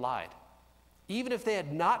if they had lied, even if they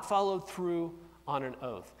had not followed through on an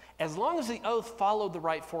oath, as long as the oath followed the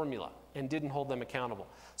right formula and didn't hold them accountable.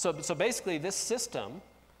 So basically this system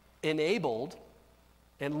enabled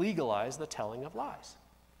and legalize the telling of lies.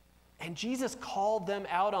 And Jesus called them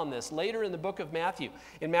out on this later in the book of Matthew.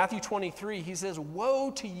 In Matthew 23, he says,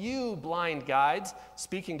 "Woe to you, blind guides,"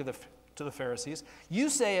 speaking to the Pharisees. "You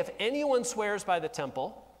say if anyone swears by the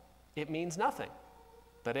temple, it means nothing.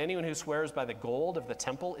 But anyone who swears by the gold of the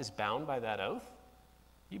temple is bound by that oath.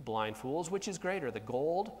 You blind fools, which is greater, the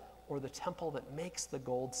gold or the temple that makes the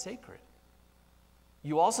gold sacred?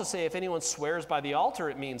 You also say, if anyone swears by the altar,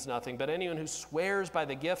 it means nothing, but anyone who swears by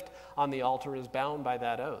the gift on the altar is bound by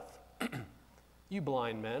that oath. You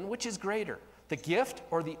blind men, which is greater, the gift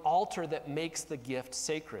or the altar that makes the gift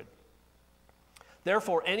sacred?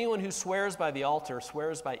 Therefore, anyone who swears by the altar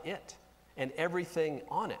swears by it and everything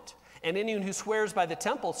on it. And anyone who swears by the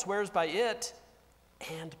temple swears by it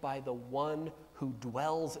and by the one who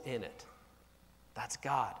dwells in it. That's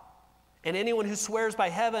God. And anyone who swears by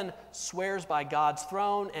heaven swears by God's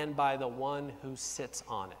throne and by the one who sits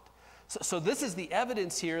on it. So this is the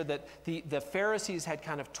evidence here that the Pharisees had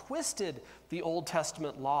kind of twisted the Old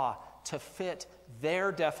Testament law to fit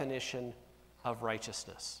their definition of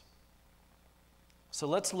righteousness. So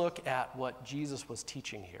let's look at what Jesus was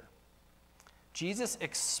teaching here. Jesus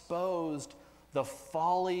exposed the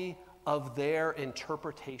folly of their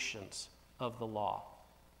interpretations of the law.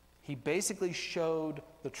 He basically showed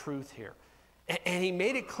the truth here. And he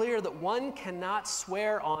made it clear that one cannot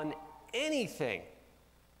swear on anything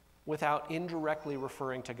without indirectly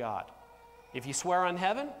referring to God. If you swear on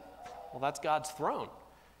heaven, well, that's God's throne.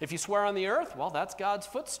 If you swear on the earth, well, that's God's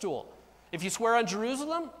footstool. If you swear on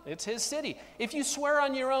Jerusalem, it's his city. If you swear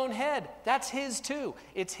on your own head, that's his too.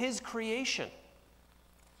 It's his creation.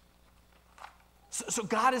 So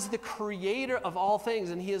God is the creator of all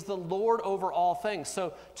things, and he is the Lord over all things.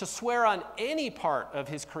 So to swear on any part of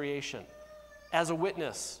his creation as a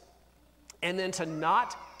witness, and then to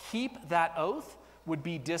not keep that oath, would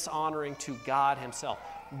be dishonoring to God himself,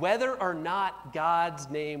 whether or not God's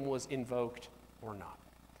name was invoked or not.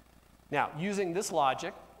 Now, using this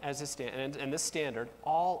logic as and this standard,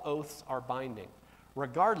 all oaths are binding,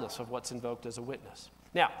 regardless of what's invoked as a witness.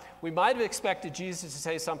 Now, we might have expected Jesus to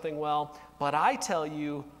say something, well, but I tell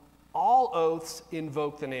you, all oaths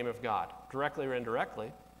invoke the name of God, directly or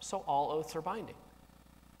indirectly, so all oaths are binding.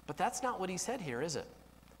 But that's not what he said here, is it?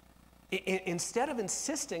 Instead of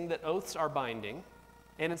insisting that oaths are binding,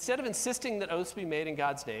 and instead of insisting that oaths be made in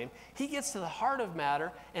God's name, he gets to the heart of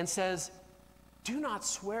matter and says, do not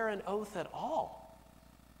swear an oath at all.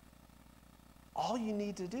 All you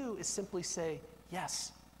need to do is simply say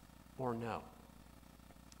yes or no.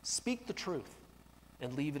 Speak the truth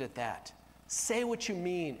and leave it at that. Say what you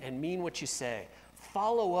mean and mean what you say.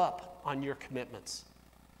 Follow up on your commitments.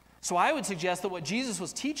 So I would suggest that what Jesus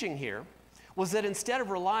was teaching here was that instead of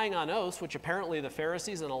relying on oaths, which apparently the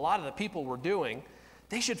Pharisees and a lot of the people were doing,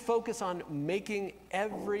 they should focus on making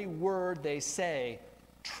every word they say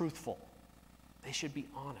truthful. They should be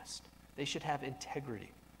honest. They should have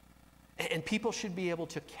integrity. And people should be able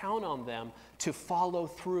to count on them to follow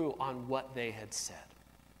through on what they had said.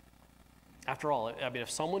 After all, I mean, if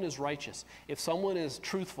someone is righteous, if someone is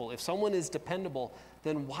truthful, if someone is dependable,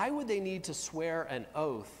 then why would they need to swear an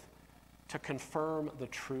oath to confirm the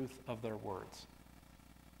truth of their words?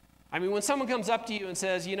 I mean, when someone comes up to you and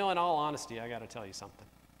says, you know, in all honesty, I got to tell you something.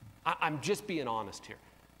 I'm just being honest here.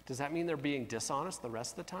 Does that mean they're being dishonest the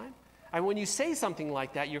rest of the time? And when you say something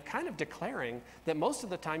like that, you're kind of declaring that most of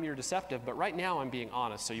the time you're deceptive, but right now I'm being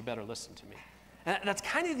honest, so you better listen to me. And that's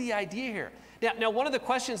kind of the idea here. Now, one of the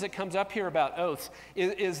questions that comes up here about oaths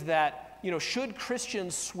is that, you know, should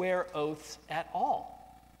Christians swear oaths at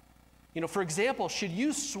all? You know, for example, should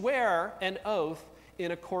you swear an oath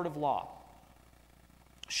in a court of law?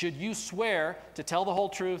 Should you swear to tell the whole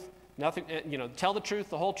truth, nothing, you know, tell the truth,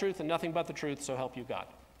 the whole truth, and nothing but the truth, so help you God?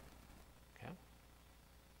 Okay.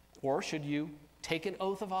 Or should you take an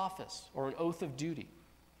oath of office or an oath of duty?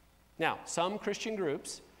 Now, some Christian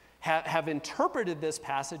groups have interpreted this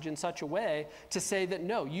passage in such a way to say that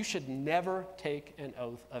no, you should never take an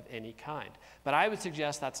oath of any kind. But I would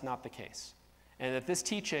suggest that's not the case, and that this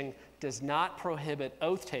teaching does not prohibit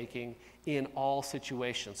oath-taking in all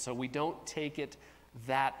situations. So we don't take it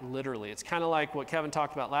that literally. It's kind of like what Kevin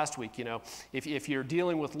talked about last week. You know, if you're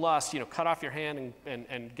dealing with lust, you know, cut off your hand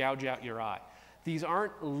and gouge out your eye. These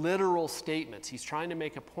aren't literal statements. He's trying to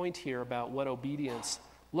make a point here about what obedience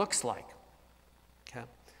looks like. Okay.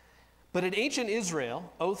 But in ancient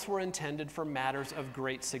Israel, oaths were intended for matters of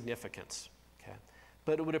great significance. Okay?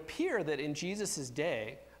 But it would appear that in Jesus'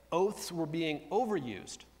 day, oaths were being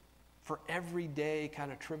overused for everyday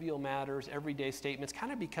kind of trivial matters, everyday statements,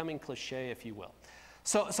 kind of becoming cliche, if you will.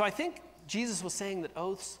 So I think Jesus was saying that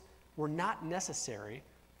oaths were not necessary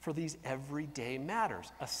for these everyday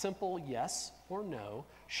matters. A simple yes or no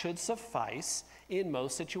should suffice in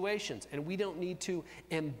most situations, and we don't need to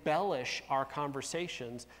embellish our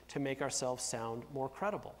conversations to make ourselves sound more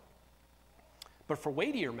credible. But for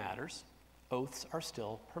weightier matters, oaths are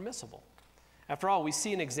still permissible. After all, we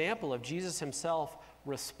see an example of Jesus himself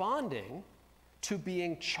responding to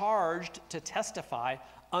being charged to testify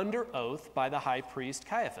under oath by the high priest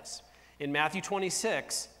Caiaphas. In Matthew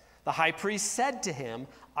 26, the high priest said to him,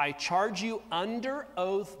 "I charge you under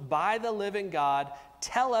oath by the living God,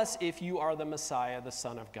 tell us if you are the Messiah, the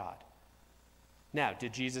Son of God." Now,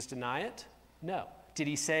 did Jesus deny it? No. Did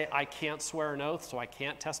he say, "I can't swear an oath, so I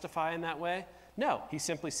can't testify in that way"? No. He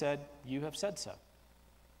simply said, "You have said so.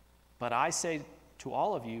 But I say to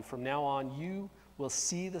all of you, from now on, you will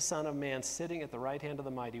see the Son of Man sitting at the right hand of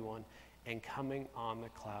the Mighty One and coming on the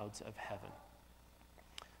clouds of heaven."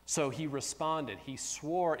 So he responded. He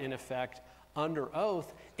swore, in effect, under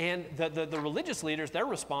oath. And the religious leaders, their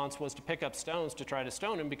response was to pick up stones to try to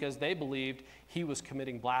stone him because they believed he was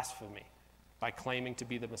committing blasphemy by claiming to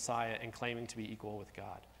be the Messiah and claiming to be equal with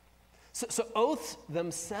God. So oaths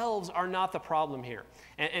themselves are not the problem here.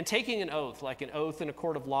 And taking an oath, like an oath in a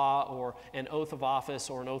court of law or an oath of office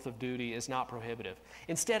or an oath of duty, is not prohibitive.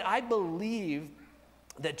 Instead, I believe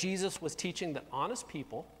that Jesus was teaching that honest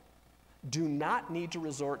people do not need to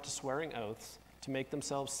resort to swearing oaths to make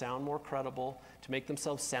themselves sound more credible, to make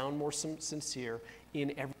themselves sound more sincere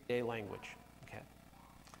in everyday language. Okay?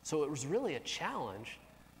 So it was really a challenge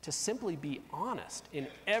to simply be honest in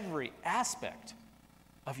every aspect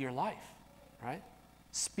of your life, right?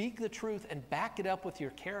 Speak the truth and back it up with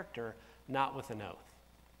your character, not with an oath.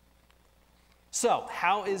 So,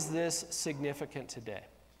 how is this significant today?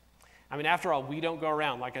 I mean, after all, we don't go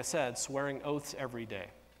around, like I said, swearing oaths every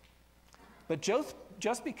day. But just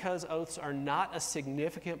because oaths are not a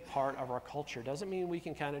significant part of our culture doesn't mean we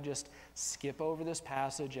can kind of just skip over this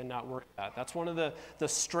passage and not worry about it. That's one of the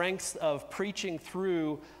strengths of preaching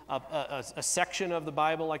through a section of the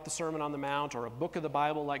Bible like the Sermon on the Mount or a book of the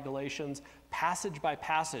Bible like Galatians, passage by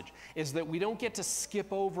passage, is that we don't get to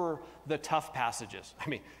skip over the tough passages. I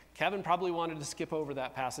mean, Kevin probably wanted to skip over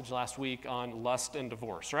that passage last week on lust and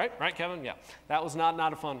divorce, right? Right, Kevin? Yeah. That was not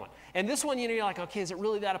a fun one. And this one, you're like, okay, is it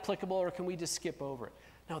really that applicable or can we just skip over it?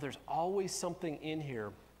 No, there's always something in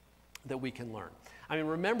here that we can learn. I mean,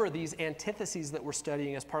 remember these antitheses that we're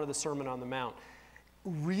studying as part of the Sermon on the Mount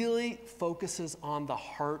really focuses on the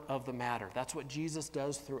heart of the matter. That's what Jesus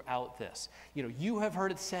does throughout this. You have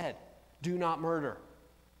heard it said, do not murder.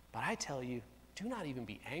 But I tell you, do not even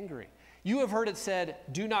be angry. You have heard it said,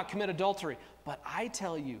 do not commit adultery, but I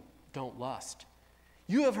tell you, don't lust.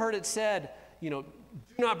 You have heard it said, do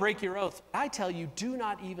not break your oath. I tell you, do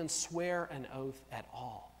not even swear an oath at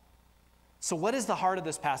all. So what is the heart of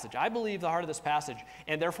this passage? I believe the heart of this passage,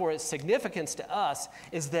 and therefore its significance to us,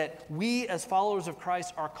 is that we as followers of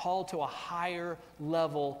Christ are called to a higher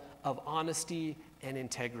level of honesty and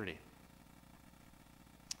integrity.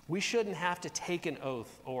 We shouldn't have to take an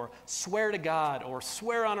oath or swear to God or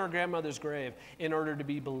swear on our grandmother's grave in order to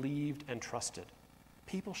be believed and trusted.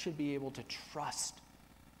 People should be able to trust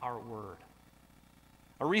our word.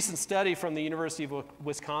 A recent study from the University of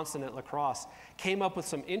Wisconsin at La Crosse came up with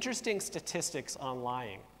some interesting statistics on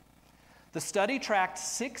lying. The study tracked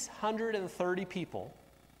 630 people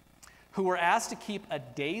who were asked to keep a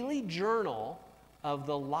daily journal of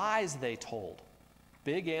the lies they told,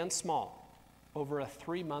 big and small, over a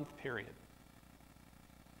 3-month period.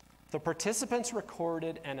 The participants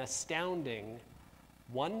recorded an astounding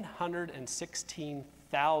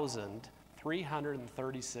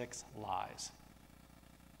 116,336 lies.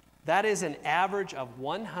 That is an average of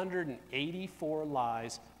 184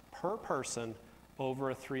 lies per person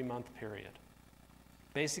over a 3-month period.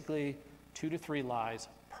 Basically, 2 to 3 lies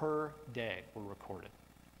per day were recorded.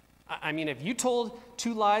 I mean, if you told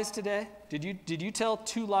 2 lies today, did you tell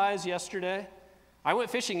 2 lies yesterday? I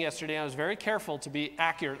went fishing yesterday, and I was very careful to be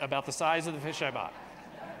accurate about the size of the fish I bought.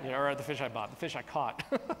 The fish I caught.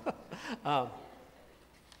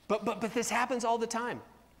 But this happens all the time.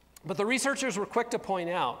 But the researchers were quick to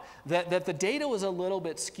point out that the data was a little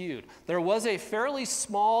bit skewed. There was a fairly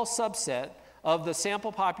small subset of the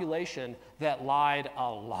sample population that lied a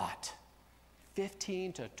lot,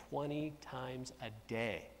 15 to 20 times a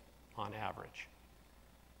day on average.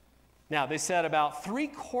 Now, they said about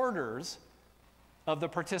 3/4 of the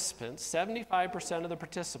participants, 75% of the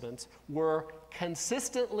participants, were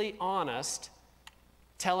consistently honest,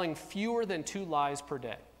 telling fewer than 2 lies per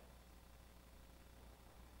day.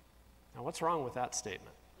 Now, what's wrong with that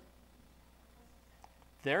statement?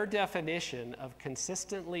 Their definition of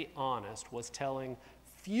consistently honest was telling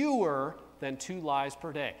fewer than 2 lies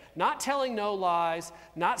per day. Not telling no lies,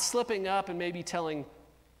 not slipping up and maybe telling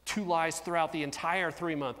 2 lies throughout the entire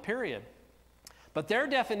 3-month period. But their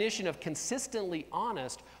definition of consistently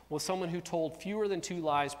honest was someone who told fewer than 2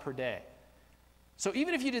 lies per day. So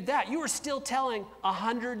even if you did that, you were still telling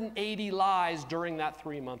 180 lies during that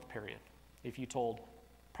 3-month period if you told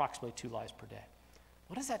approximately 2 lies per day.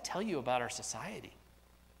 What does that tell you about our society?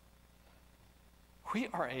 We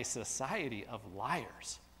are a society of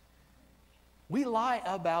liars. We lie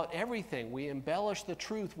about everything. We embellish the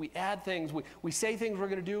truth. We add things. We say things we're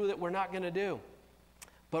going to do that we're not going to do.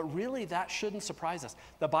 But really, that shouldn't surprise us.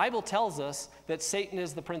 The Bible tells us that Satan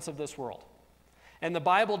is the prince of this world. And the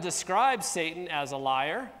Bible describes Satan as a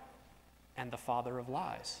liar and the father of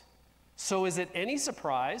lies. So is it any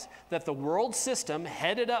surprise that the world system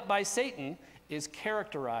headed up by Satan is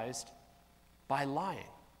characterized by lying?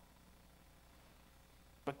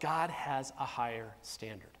 But God has a higher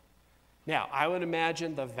standard. Now, I would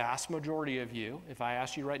imagine the vast majority of you, if I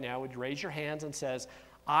asked you right now, would raise your hands and says,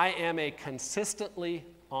 I am a consistently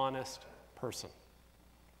honest person.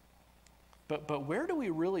 But where do we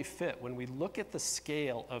really fit when we look at the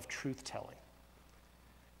scale of truth-telling?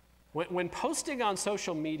 When posting on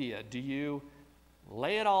social media, do you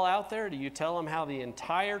lay it all out there? Do you tell them how the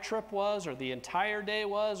entire trip was or the entire day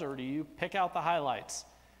was, or do you pick out the highlights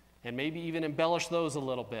and maybe even embellish those a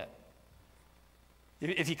little bit?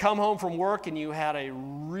 If you come home from work and you had a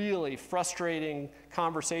really frustrating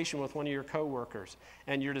conversation with one of your coworkers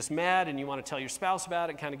and you're just mad and you want to tell your spouse about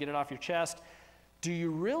it and kind of get it off your chest, do you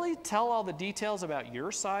really tell all the details about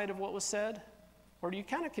your side of what was said? Or do you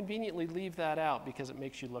kind of conveniently leave that out because it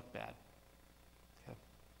makes you look bad? Okay.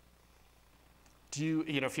 Do you,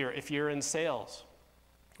 if you're in sales,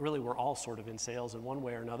 really we're all sort of in sales in one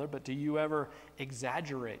way or another, but do you ever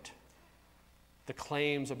exaggerate the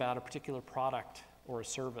claims about a particular product or a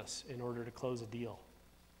service in order to close a deal?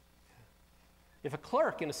 If a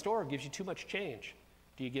clerk in a store gives you too much change,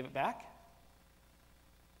 do you give it back?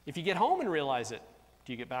 If you get home and realize it,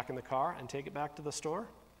 do you get back in the car and take it back to the store?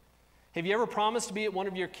 Have you ever promised to be at one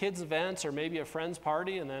of your kids' events or maybe a friend's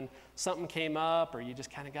party and then something came up or you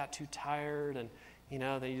just kind of got too tired and,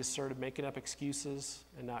 they just started making up excuses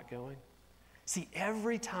and not going? See,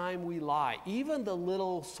 every time we lie, even the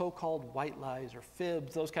little so-called white lies or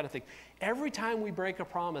fibs, those kind of things, every time we break a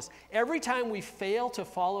promise, every time we fail to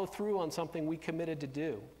follow through on something we committed to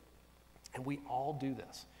do, and we all do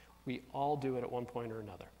this, we all do it at one point or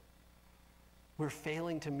another, we're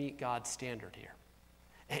failing to meet God's standard here.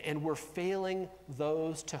 And we're failing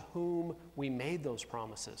those to whom we made those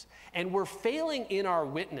promises. And we're failing in our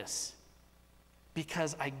witness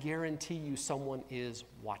because I guarantee you someone is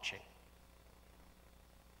watching.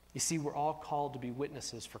 You see, we're all called to be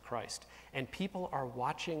witnesses for Christ, and people are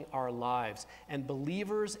watching our lives, and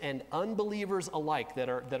believers and unbelievers alike that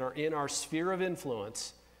are in our sphere of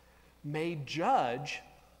influence may judge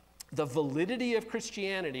the validity of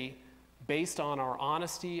Christianity based on our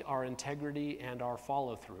honesty, our integrity, and our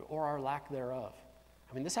follow-through, or our lack thereof.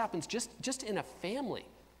 I mean, this happens just in a family.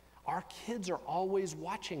 Our kids are always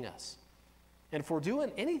watching us. And if we're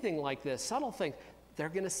doing anything like this, subtle thing, they're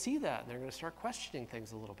going to see that, and they're going to start questioning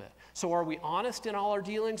things a little bit. So are we honest in all our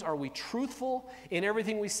dealings? Are we truthful in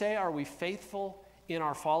everything we say? Are we faithful in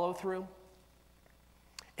our follow-through?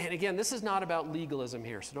 And again, this is not about legalism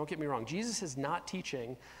here, so don't get me wrong. Jesus is not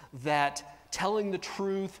teaching that telling the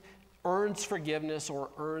truth earns forgiveness or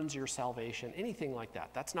earns your salvation, anything like that.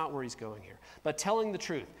 That's not where he's going here. But telling the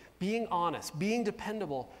truth, being honest, being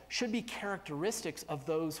dependable should be characteristics of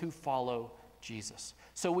those who follow Jesus.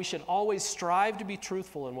 So we should always strive to be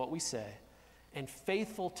truthful in what we say and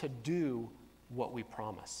faithful to do what we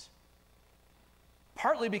promise.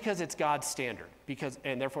 Partly because it's God's standard,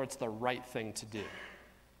 and therefore it's the right thing to do.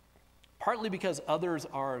 Partly because others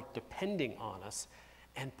are depending on us,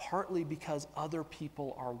 and partly because other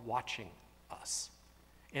people are watching us.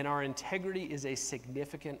 And our integrity is a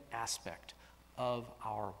significant aspect of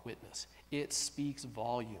our witness. It speaks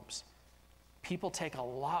volumes. People take a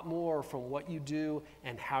lot more from what you do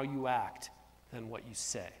and how you act than what you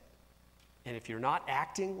say. And if you're not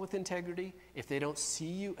acting with integrity, if they don't see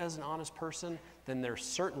you as an honest person, then they're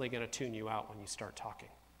certainly going to tune you out when you start talking.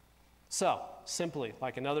 So, simply,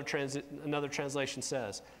 like another translation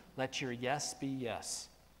says, let your yes be yes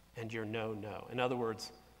and your no, no. In other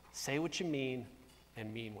words, say what you mean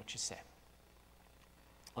and mean what you say.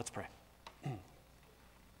 Let's pray.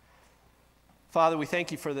 Father, we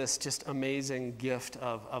thank you for this just amazing gift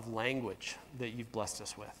of language that you've blessed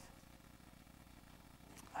us with.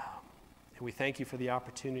 And we thank you for the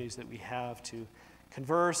opportunities that we have to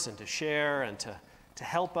converse and to share and to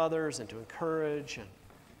help others and to encourage.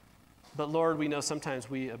 But Lord, we know sometimes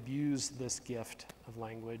we abuse this gift of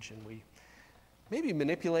language and we maybe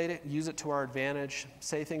manipulate it, use it to our advantage,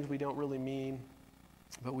 say things we don't really mean,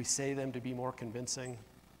 but we say them to be more convincing.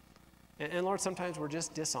 And Lord, sometimes we're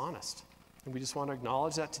just dishonest. And we just want to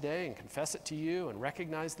acknowledge that today and confess it to you and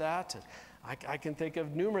recognize that. And I can think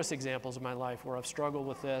of numerous examples in my life where I've struggled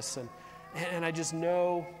with this, and I just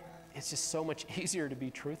know it's just so much easier to be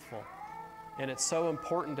truthful. And it's so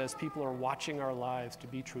important as people are watching our lives to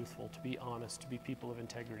be truthful, to be honest, to be people of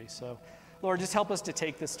integrity. So, Lord, just help us to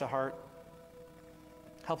take this to heart.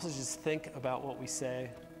 Help us just think about what we say.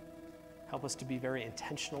 Help us to be very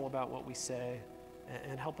intentional about what we say,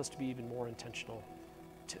 and help us to be even more intentional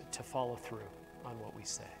to follow through on what we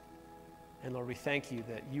say. And Lord, we thank you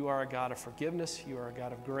that you are a God of forgiveness, you are a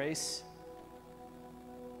God of grace,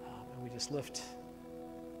 and we just lift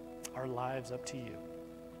our lives up to you.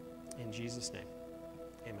 In Jesus' name,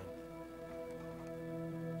 amen.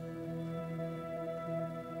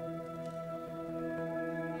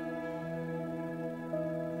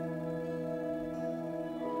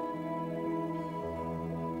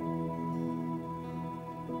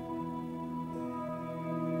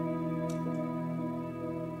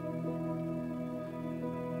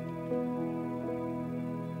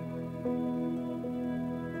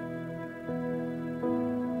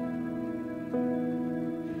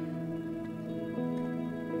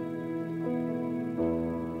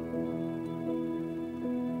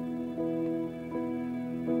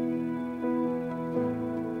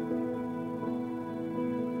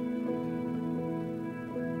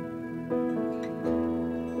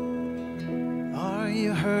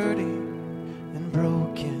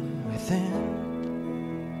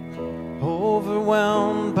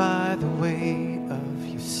 Overwhelmed by the weight of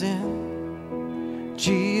your sin,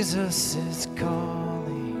 Jesus is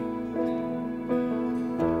calling.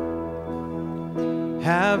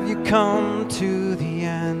 Have you come to the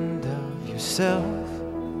end of yourself?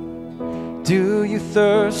 Do you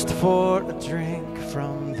thirst for a drink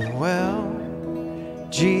from the well?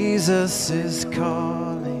 Jesus is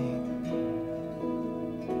calling.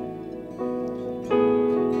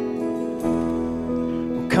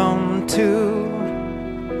 Come to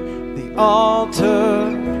the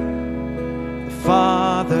altar. The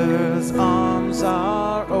Father's arms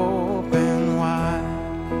are open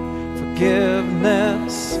wide.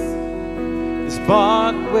 Forgiveness is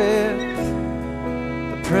bought with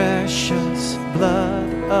the precious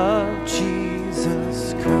blood of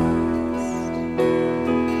Jesus Christ.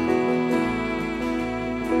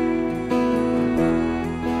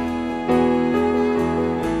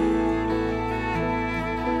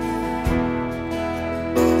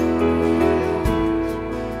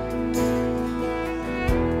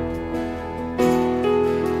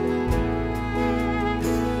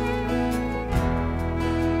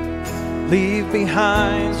 Leave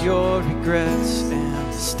behind your regrets and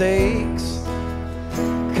mistakes.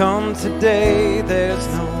 Come today, there's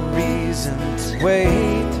no reason to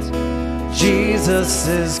wait. Jesus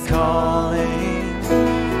is calling.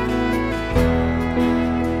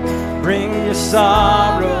 Bring your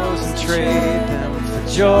sorrows and trade them for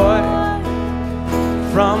joy.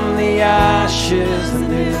 From the ashes, the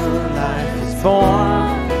new life is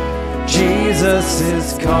born. Jesus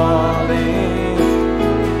is calling.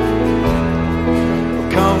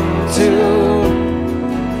 Come to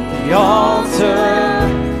the altar.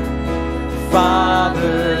 The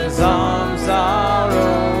Father's arms are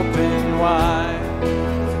open wide.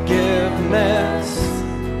 Forgiveness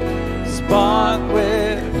is bought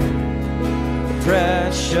with the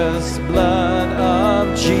precious blood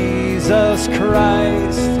of Jesus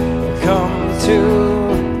Christ. Come to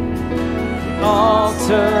the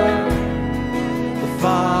altar. The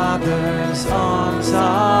Father's arms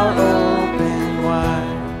are open wide.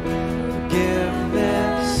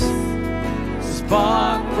 Forgiveness is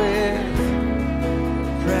bought with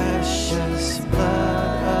the precious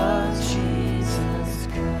blood of Jesus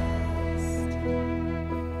Christ.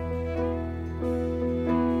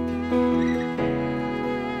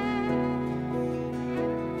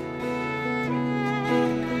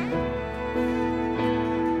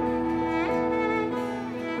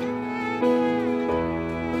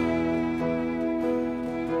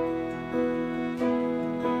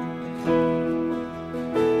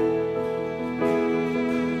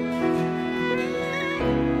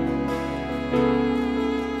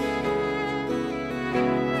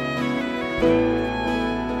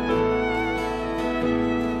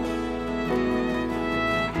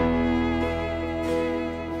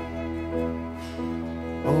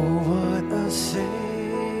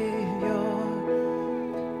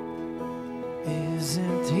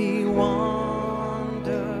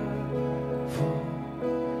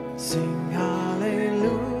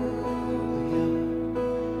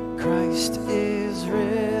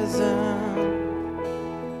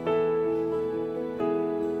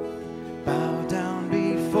 Bow down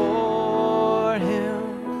before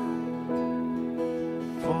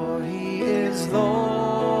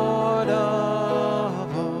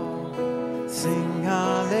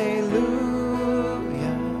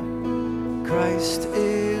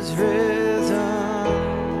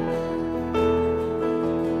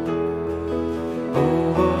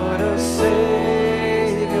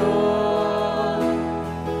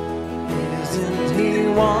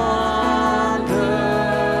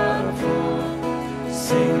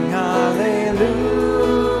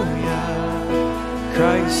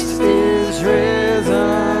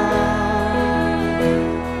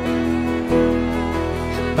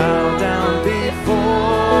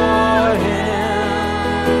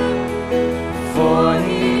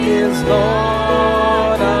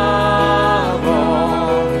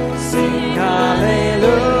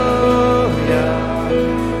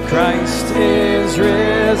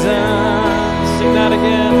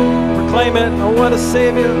proclaim it. Oh, what a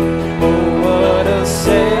Savior. Oh, what a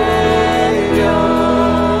Savior.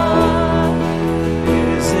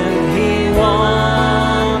 Isn't He wonderful?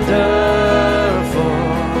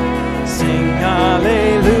 Sing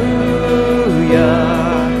hallelujah.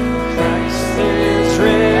 Christ is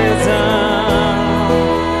risen.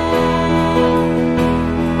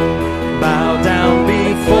 Bow down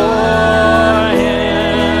before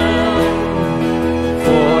Him,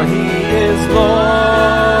 for He is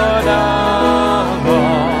Lord of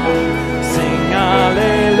all. Sing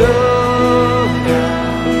hallelujah,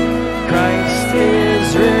 Christ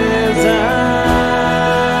is risen.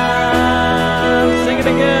 Sing it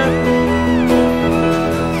again.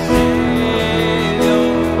 Savior,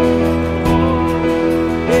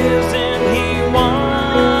 isn't He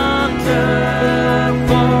wonderful?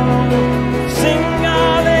 Sing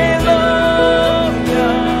hallelujah,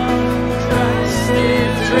 Christ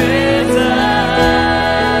is risen.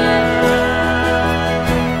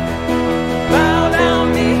 Bow down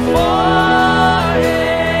before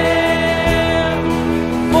Him,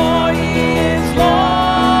 for He is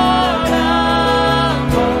Lord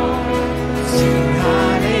of all. Sing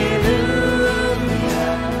hallelujah,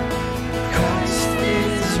 Christ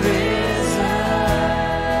is risen.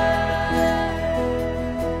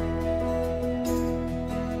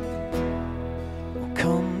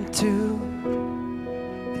 Come to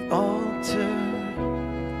the altar.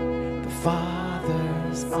 The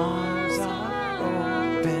Father's arms are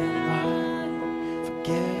open wide.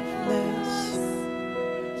 Forgiveness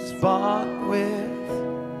is bought with the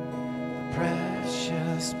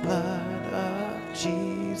precious blood of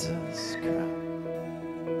Jesus Christ.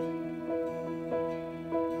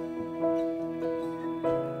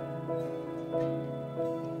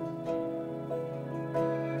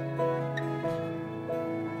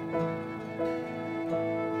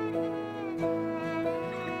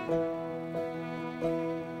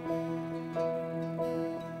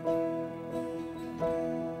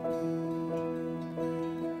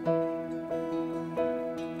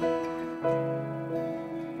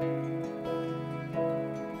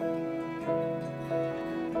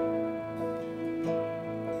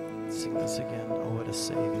 Sing this again. Oh, what a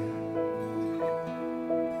Savior.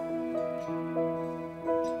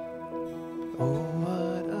 Oh,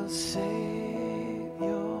 what a Savior.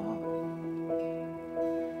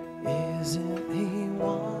 Isn't He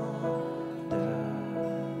wonderful?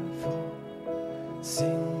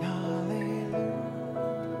 Sing hallelujah,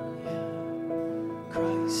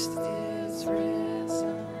 Christ is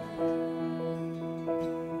risen.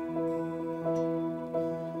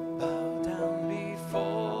 Bow down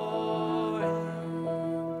before Him,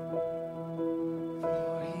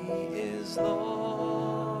 for He is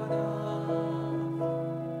Lord of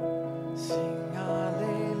all. Sing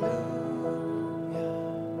hallelujah,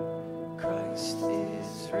 Christ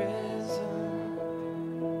is risen.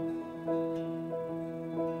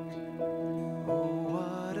 Oh,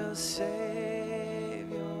 what a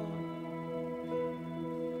Savior.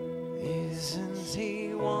 Isn't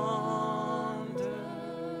He wonderful?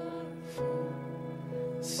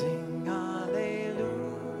 Sing hallelujah,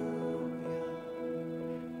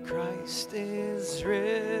 Christ is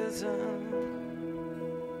risen.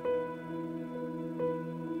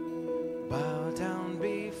 Bow down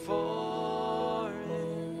before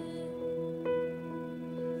Him,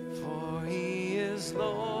 for He is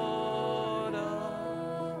Lord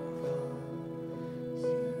of all.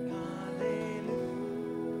 Sing hallelujah,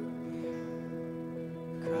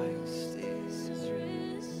 Christ is risen.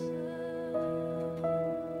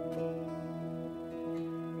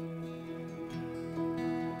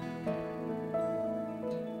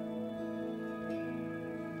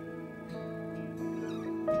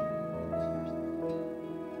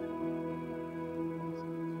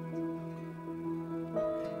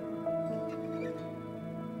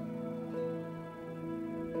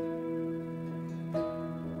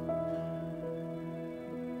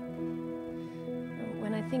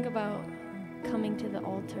 When I think about coming to the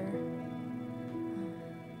altar,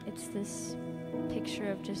 it's this picture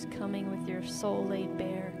of just coming with your soul laid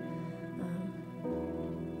bare,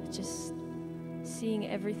 just seeing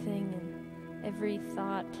everything and every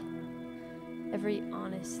thought, every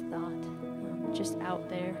honest thought, just out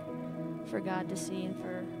there for God to see and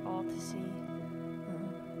for all to see.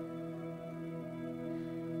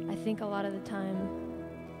 I think a lot of the time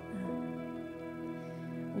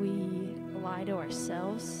we lie to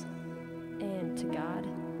ourselves and to God.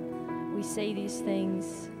 We say these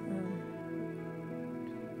things,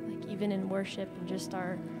 like even in worship and just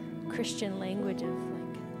our Christian language of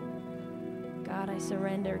like, God, I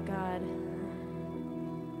surrender. God,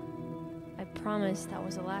 I promise that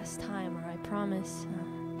was the last time, or I promise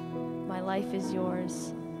my life is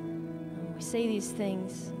yours. We say these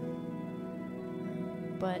things,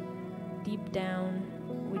 but deep down,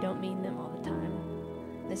 we don't mean them all the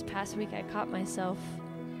time. This past week, I caught myself.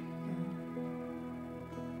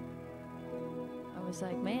 I was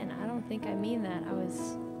like, man, I don't think I mean that. I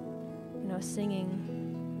was,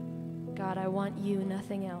 singing, God, I want you,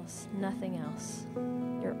 nothing else, nothing else.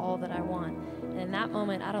 You're all that I want. And in that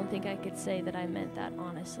moment, I don't think I could say that I meant that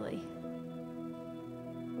honestly.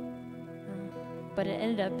 But it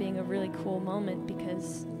ended up being a really cool moment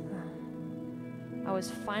because I was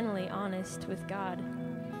finally honest with God.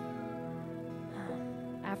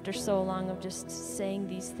 After so long of just saying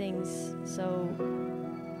these things so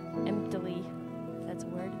emptily, if that's a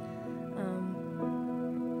word.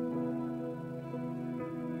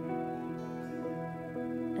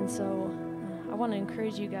 And so I want to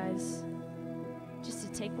encourage you guys just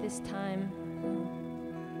to take this time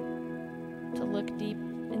to look deep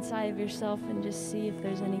inside of yourself and just see if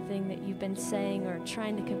there's anything that you've been saying or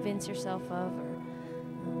trying to convince yourself of,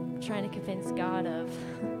 or trying to convince God of.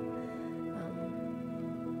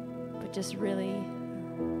 But just really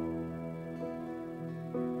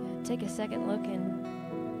take a second look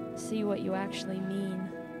and see what you actually mean.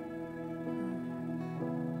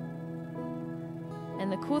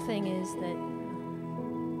 And the cool thing is that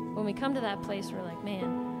when we come to that place, we're like,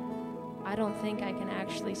 man, I don't think I can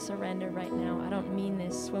actually surrender right now. I don't mean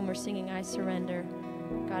this. When we're singing, I surrender,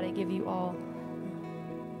 God, I give you all.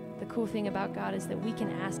 The cool thing about God is that we can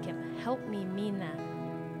ask him, help me mean that.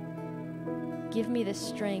 Give me the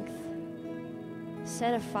strength.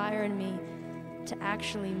 Set a fire in me to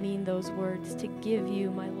actually mean those words, to give you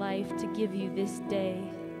my life, to give you this day,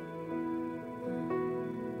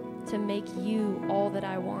 to make you all that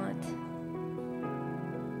I want.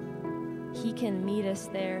 He can meet us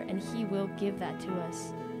there, and he will give that to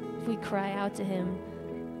us if we cry out to him.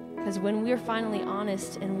 Because when we're finally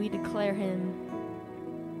honest and we declare him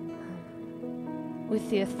with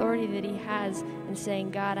the authority that he has and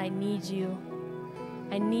saying, God, I need you.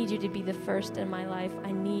 I need you to be the first in my life.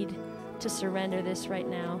 I need to surrender this right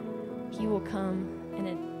now. He will come,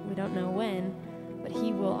 and we don't know when, but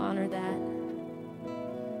he will honor that.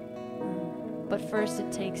 But first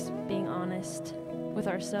it takes being honest with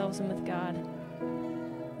ourselves and with God.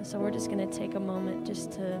 And so we're just going to take a moment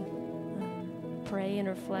just to pray and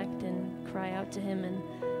reflect and cry out to him and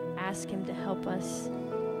ask him to help us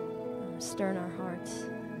stir in our hearts.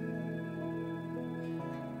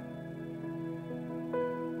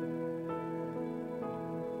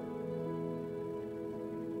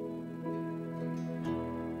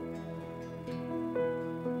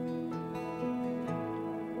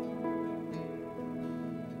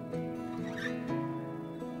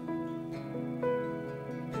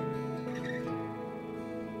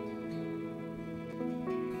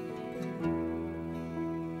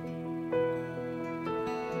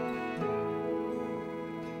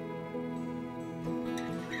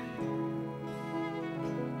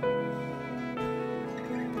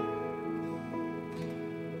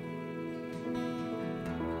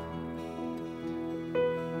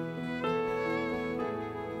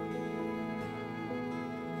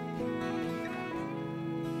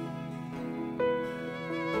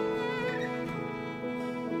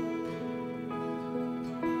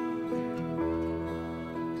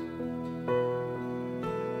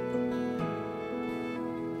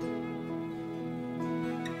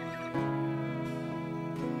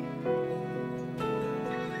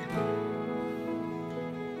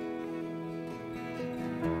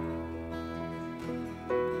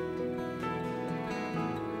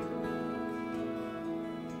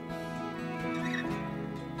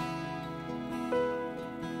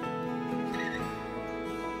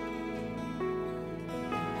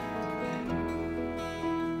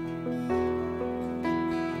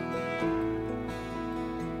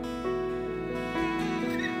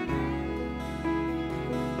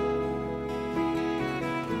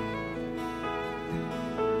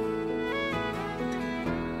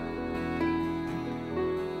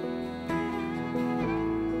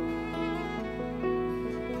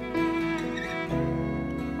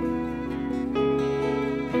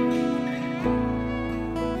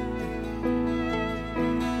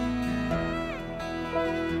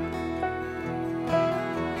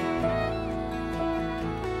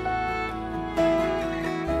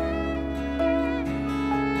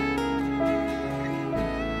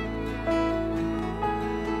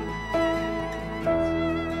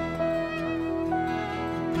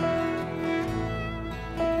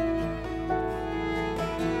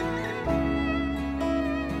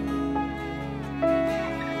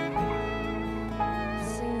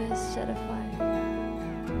 set a fire.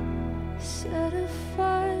 Set a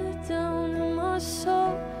fire down in my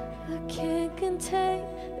soul that I can't contain,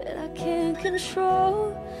 that I can't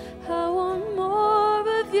control. I want more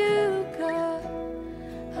of you, God.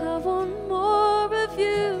 I want more of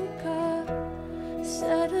you, God.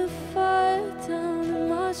 Set a fire down in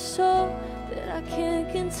my soul that I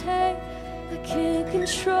can't contain, I can't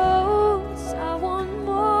control. I want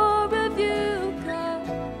more of you, God.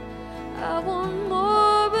 I want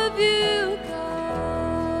more of you, God.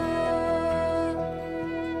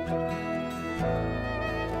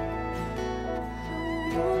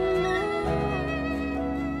 I want more.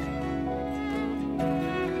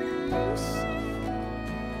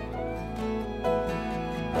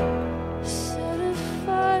 Set a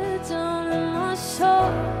fire down in my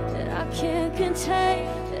soul that I can't contain,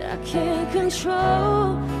 that I can't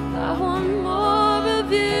control. I want more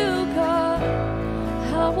of you, God.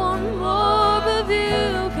 I want more of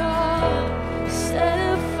you, God. Set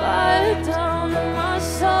a fire down in my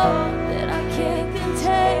soul that I can't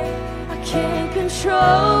contain, I can't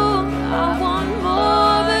control. I want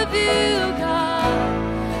more of you, God.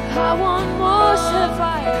 I want more. Set a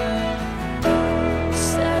fire.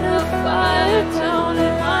 Set a fire down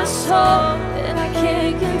in my soul that I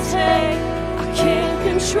can't contain, I can't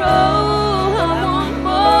control. I want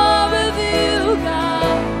more of you,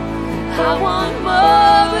 God. I want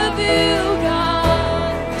more of you,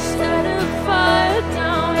 God. Set a fire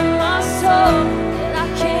down in my soul that I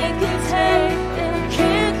can't contain, that I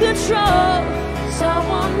can't control. 'Cause I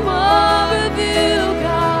want more of you,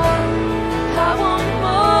 God. I want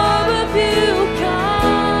more of you, God.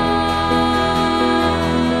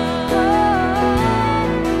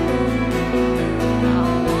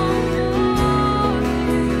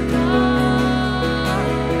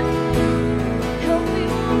 Help me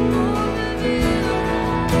want more of you.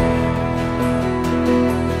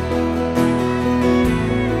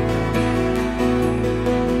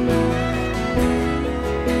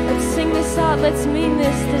 Let's sing this out, let's mean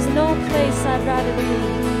this. There's no place I'd rather be.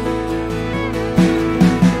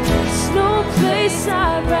 There's no place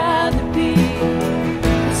I'd rather be.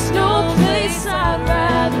 There's no place I'd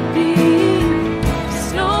rather be.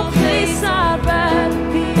 There's no place I'd rather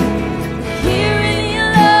be. Here in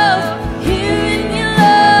your love, here in your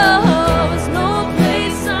love. There's no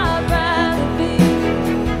place I'd rather be.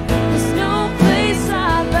 There's no place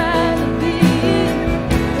I'd rather be.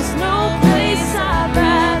 There's no place I'd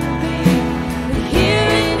rather be. Here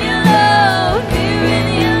in your love, here in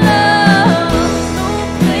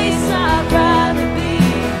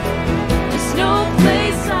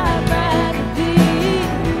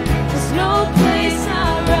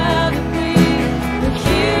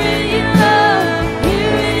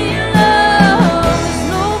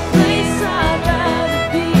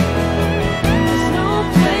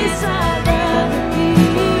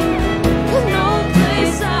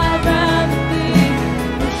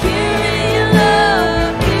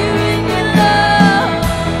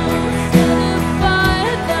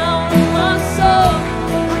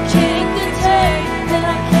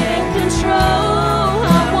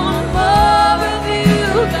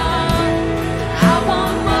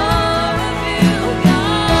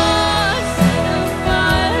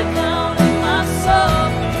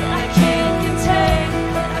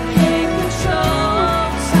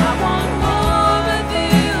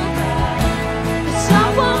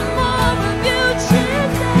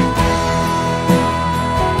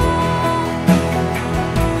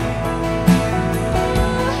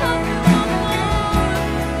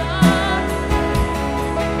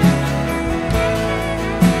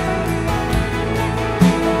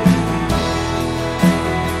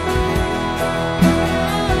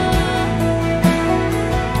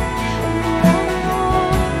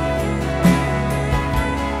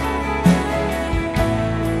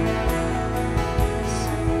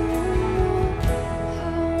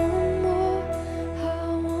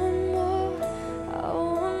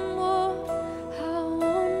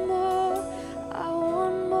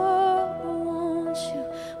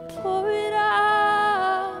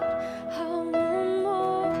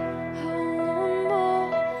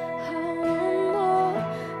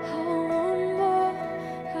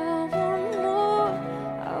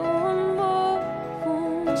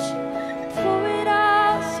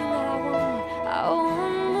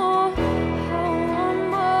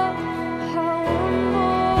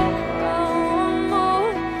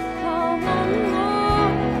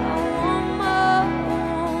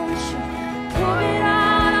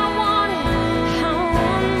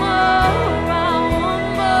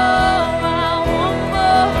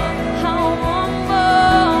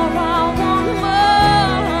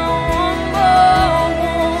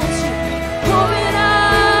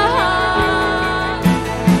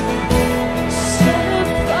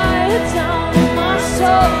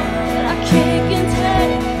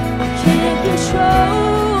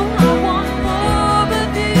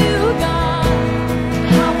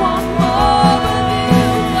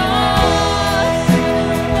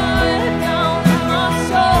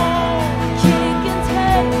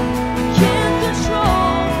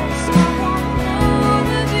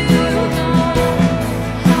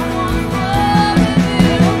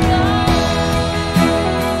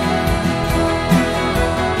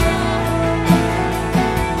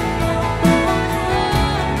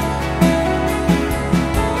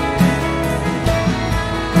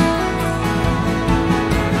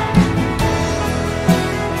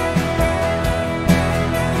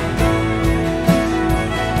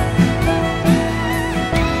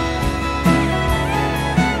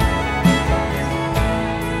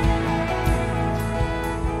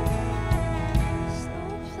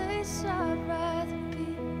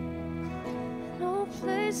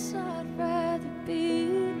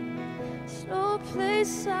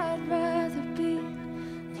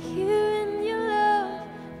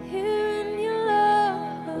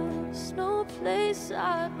place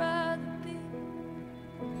I'd rather be.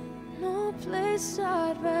 No place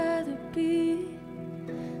I'd rather be.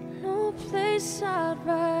 No place I'd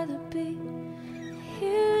rather be.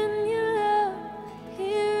 Here in your love,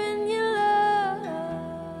 here in your love.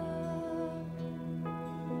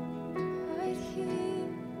 Right here,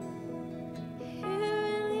 here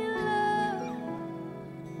in your love.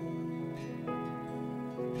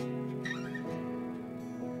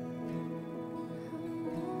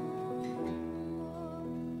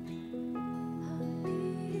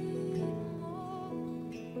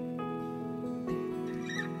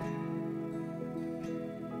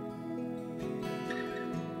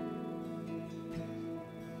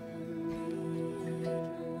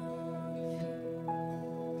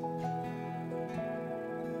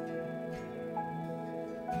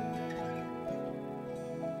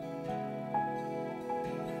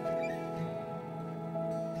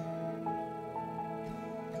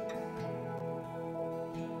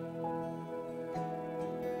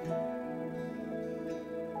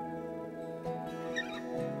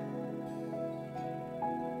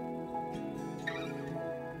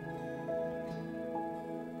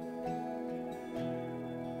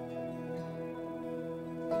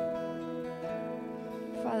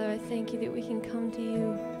 Father, I thank you that we can come to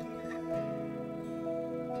you.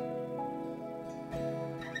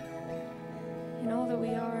 In all that we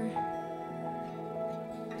are,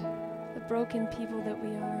 the broken people that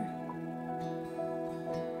we are.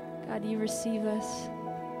 God, you receive us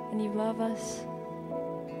and you love us.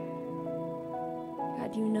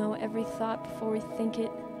 God, you know every thought before we think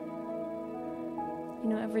it. You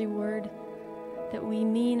know every word that we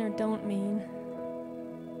mean or don't mean.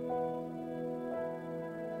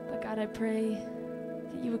 But God, I pray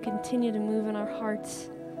that you would continue to move in our hearts.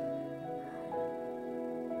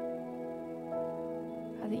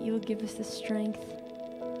 God, that you would give us the strength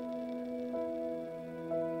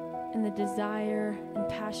and the desire and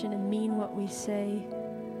passion to mean what we say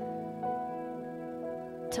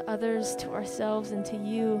to others, to ourselves, and to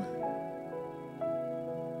you.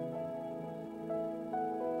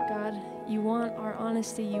 God, you want our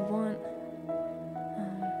honesty. You want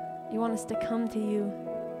us to come to you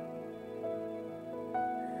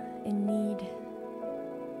in need.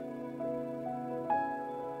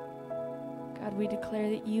 God, we declare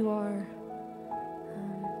that you are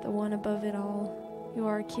the one above it all. You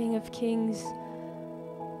are King of Kings,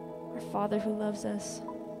 our Father who loves us.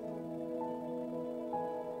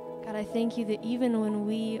 God, I thank you that even when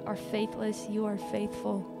we are faithless, you are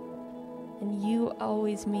faithful. And you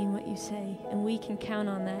always mean what you say. And we can count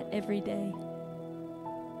on that every day.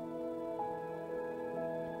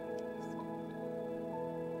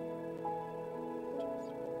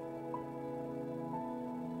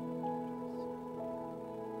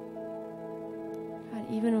 God,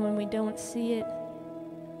 even when we don't see it,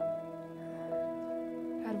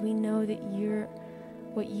 God, we know that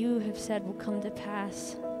what you have said will come to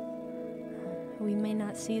pass. We may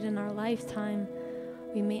not see it in our lifetime.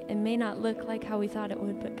 It may not look like how we thought it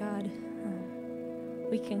would, but God,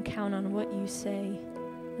 we can count on what you say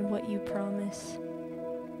and what you promise,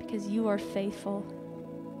 because you are faithful.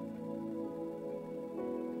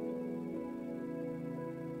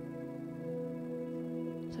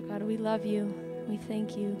 So God, we love you. We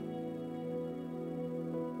thank you.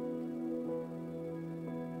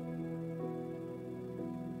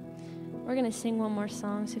 We're going to sing one more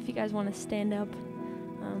song, so if you guys want to stand up,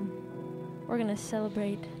 we're going to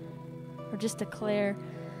celebrate or just declare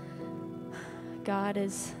God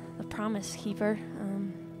as the promise keeper,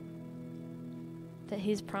 that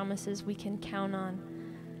his promises we can count on.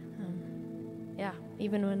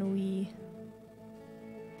 Even when we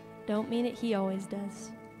don't mean it, he always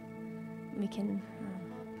does. We can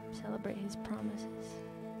celebrate his promises.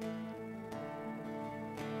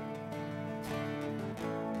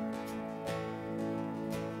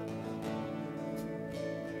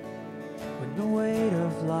 When the weight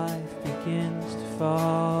of life begins to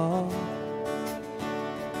fall,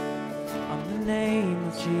 on the name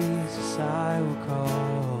of Jesus I will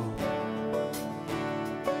call.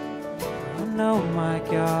 I know my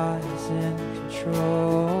God is in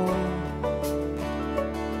control,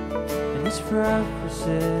 and his purpose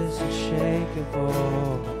is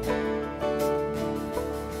unshakable.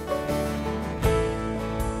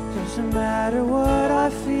 Doesn't matter what I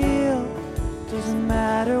feel, doesn't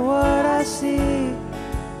matter what I see,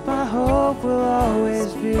 my hope will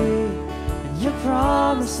always be in your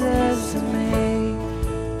promises to me.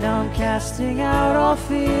 Now I'm casting out all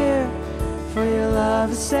fear, for your love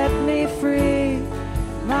has set me free.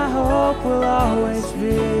 My hope will always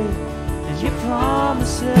be in your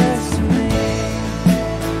promises to me.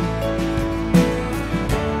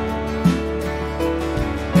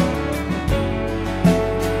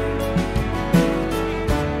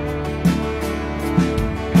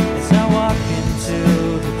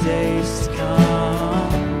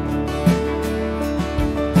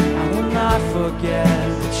 forget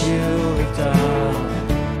what you have done.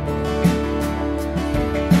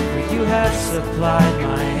 For you have supplied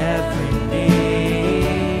my every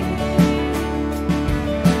need.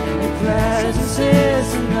 And your presence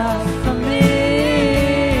is enough for me.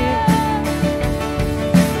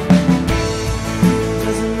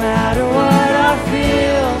 Doesn't matter what I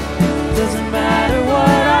feel, doesn't matter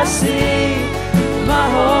what I see, my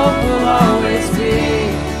hope will always be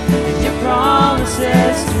in your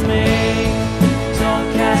promises to me. So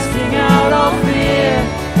I'm casting out all fear,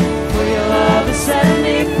 for your love has set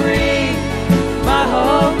me free. My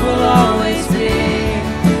hope will always be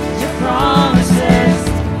in your promises.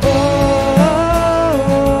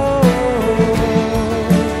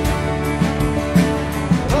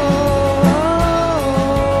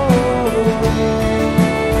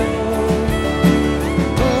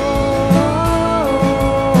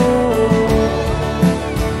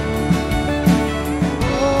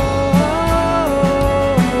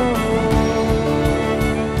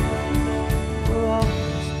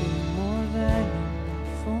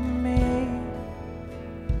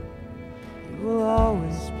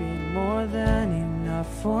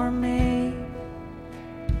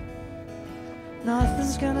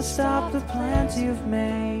 Nothing's gonna stop the plans you've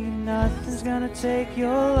made. Nothing's gonna take your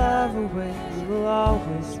love away. You will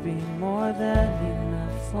always be more than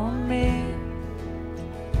enough for me.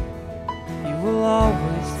 You will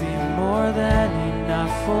always be more than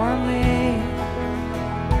enough for me.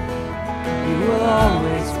 You will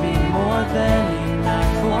always be more than enough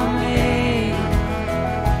for me.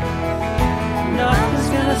 Nothing's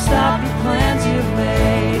gonna stop the plans you've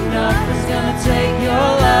made. Nothing's gonna take your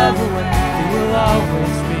love away. You will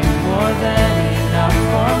always be more than enough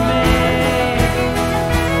for me.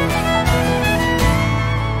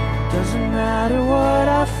 Doesn't matter what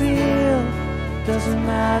I feel, doesn't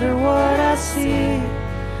matter what I see,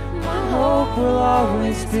 my hope will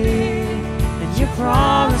always be in your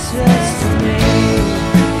promises to me.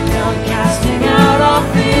 And I'm casting out all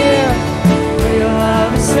fear, for your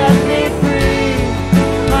love has set me free.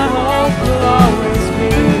 My hope will always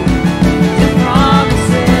be in your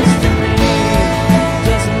promises to me.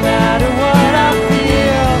 Doesn't matter what I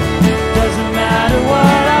feel, doesn't matter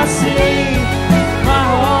what I see, my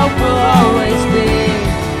hope will always be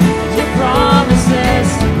in your promises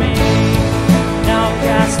to me. Now I'm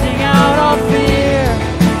casting out all fear,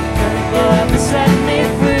 and your love has set me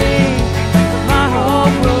free. My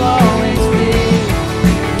hope will always be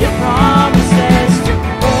in your promises to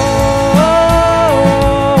me.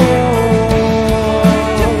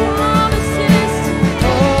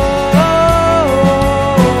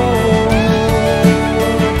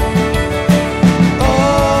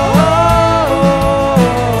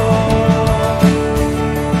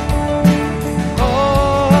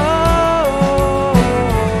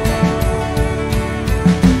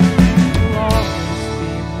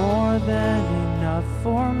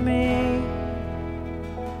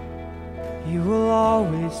 You will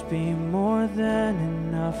always be more than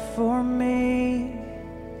enough for me.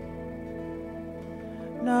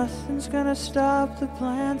 Nothing's gonna stop the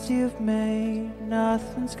plans you've made.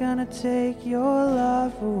 Nothing's gonna take your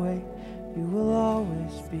love away. You will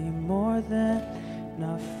always be more than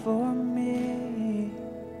enough for me.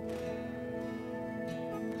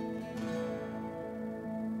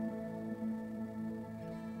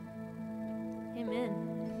 Amen.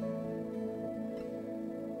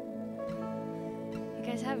 You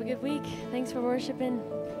guys have a good week. Thanks for worshiping.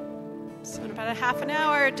 So in about a half an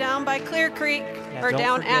hour, down by Clear Creek, Yeah, or don't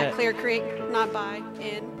down forget. at Clear Creek, not by,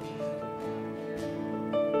 in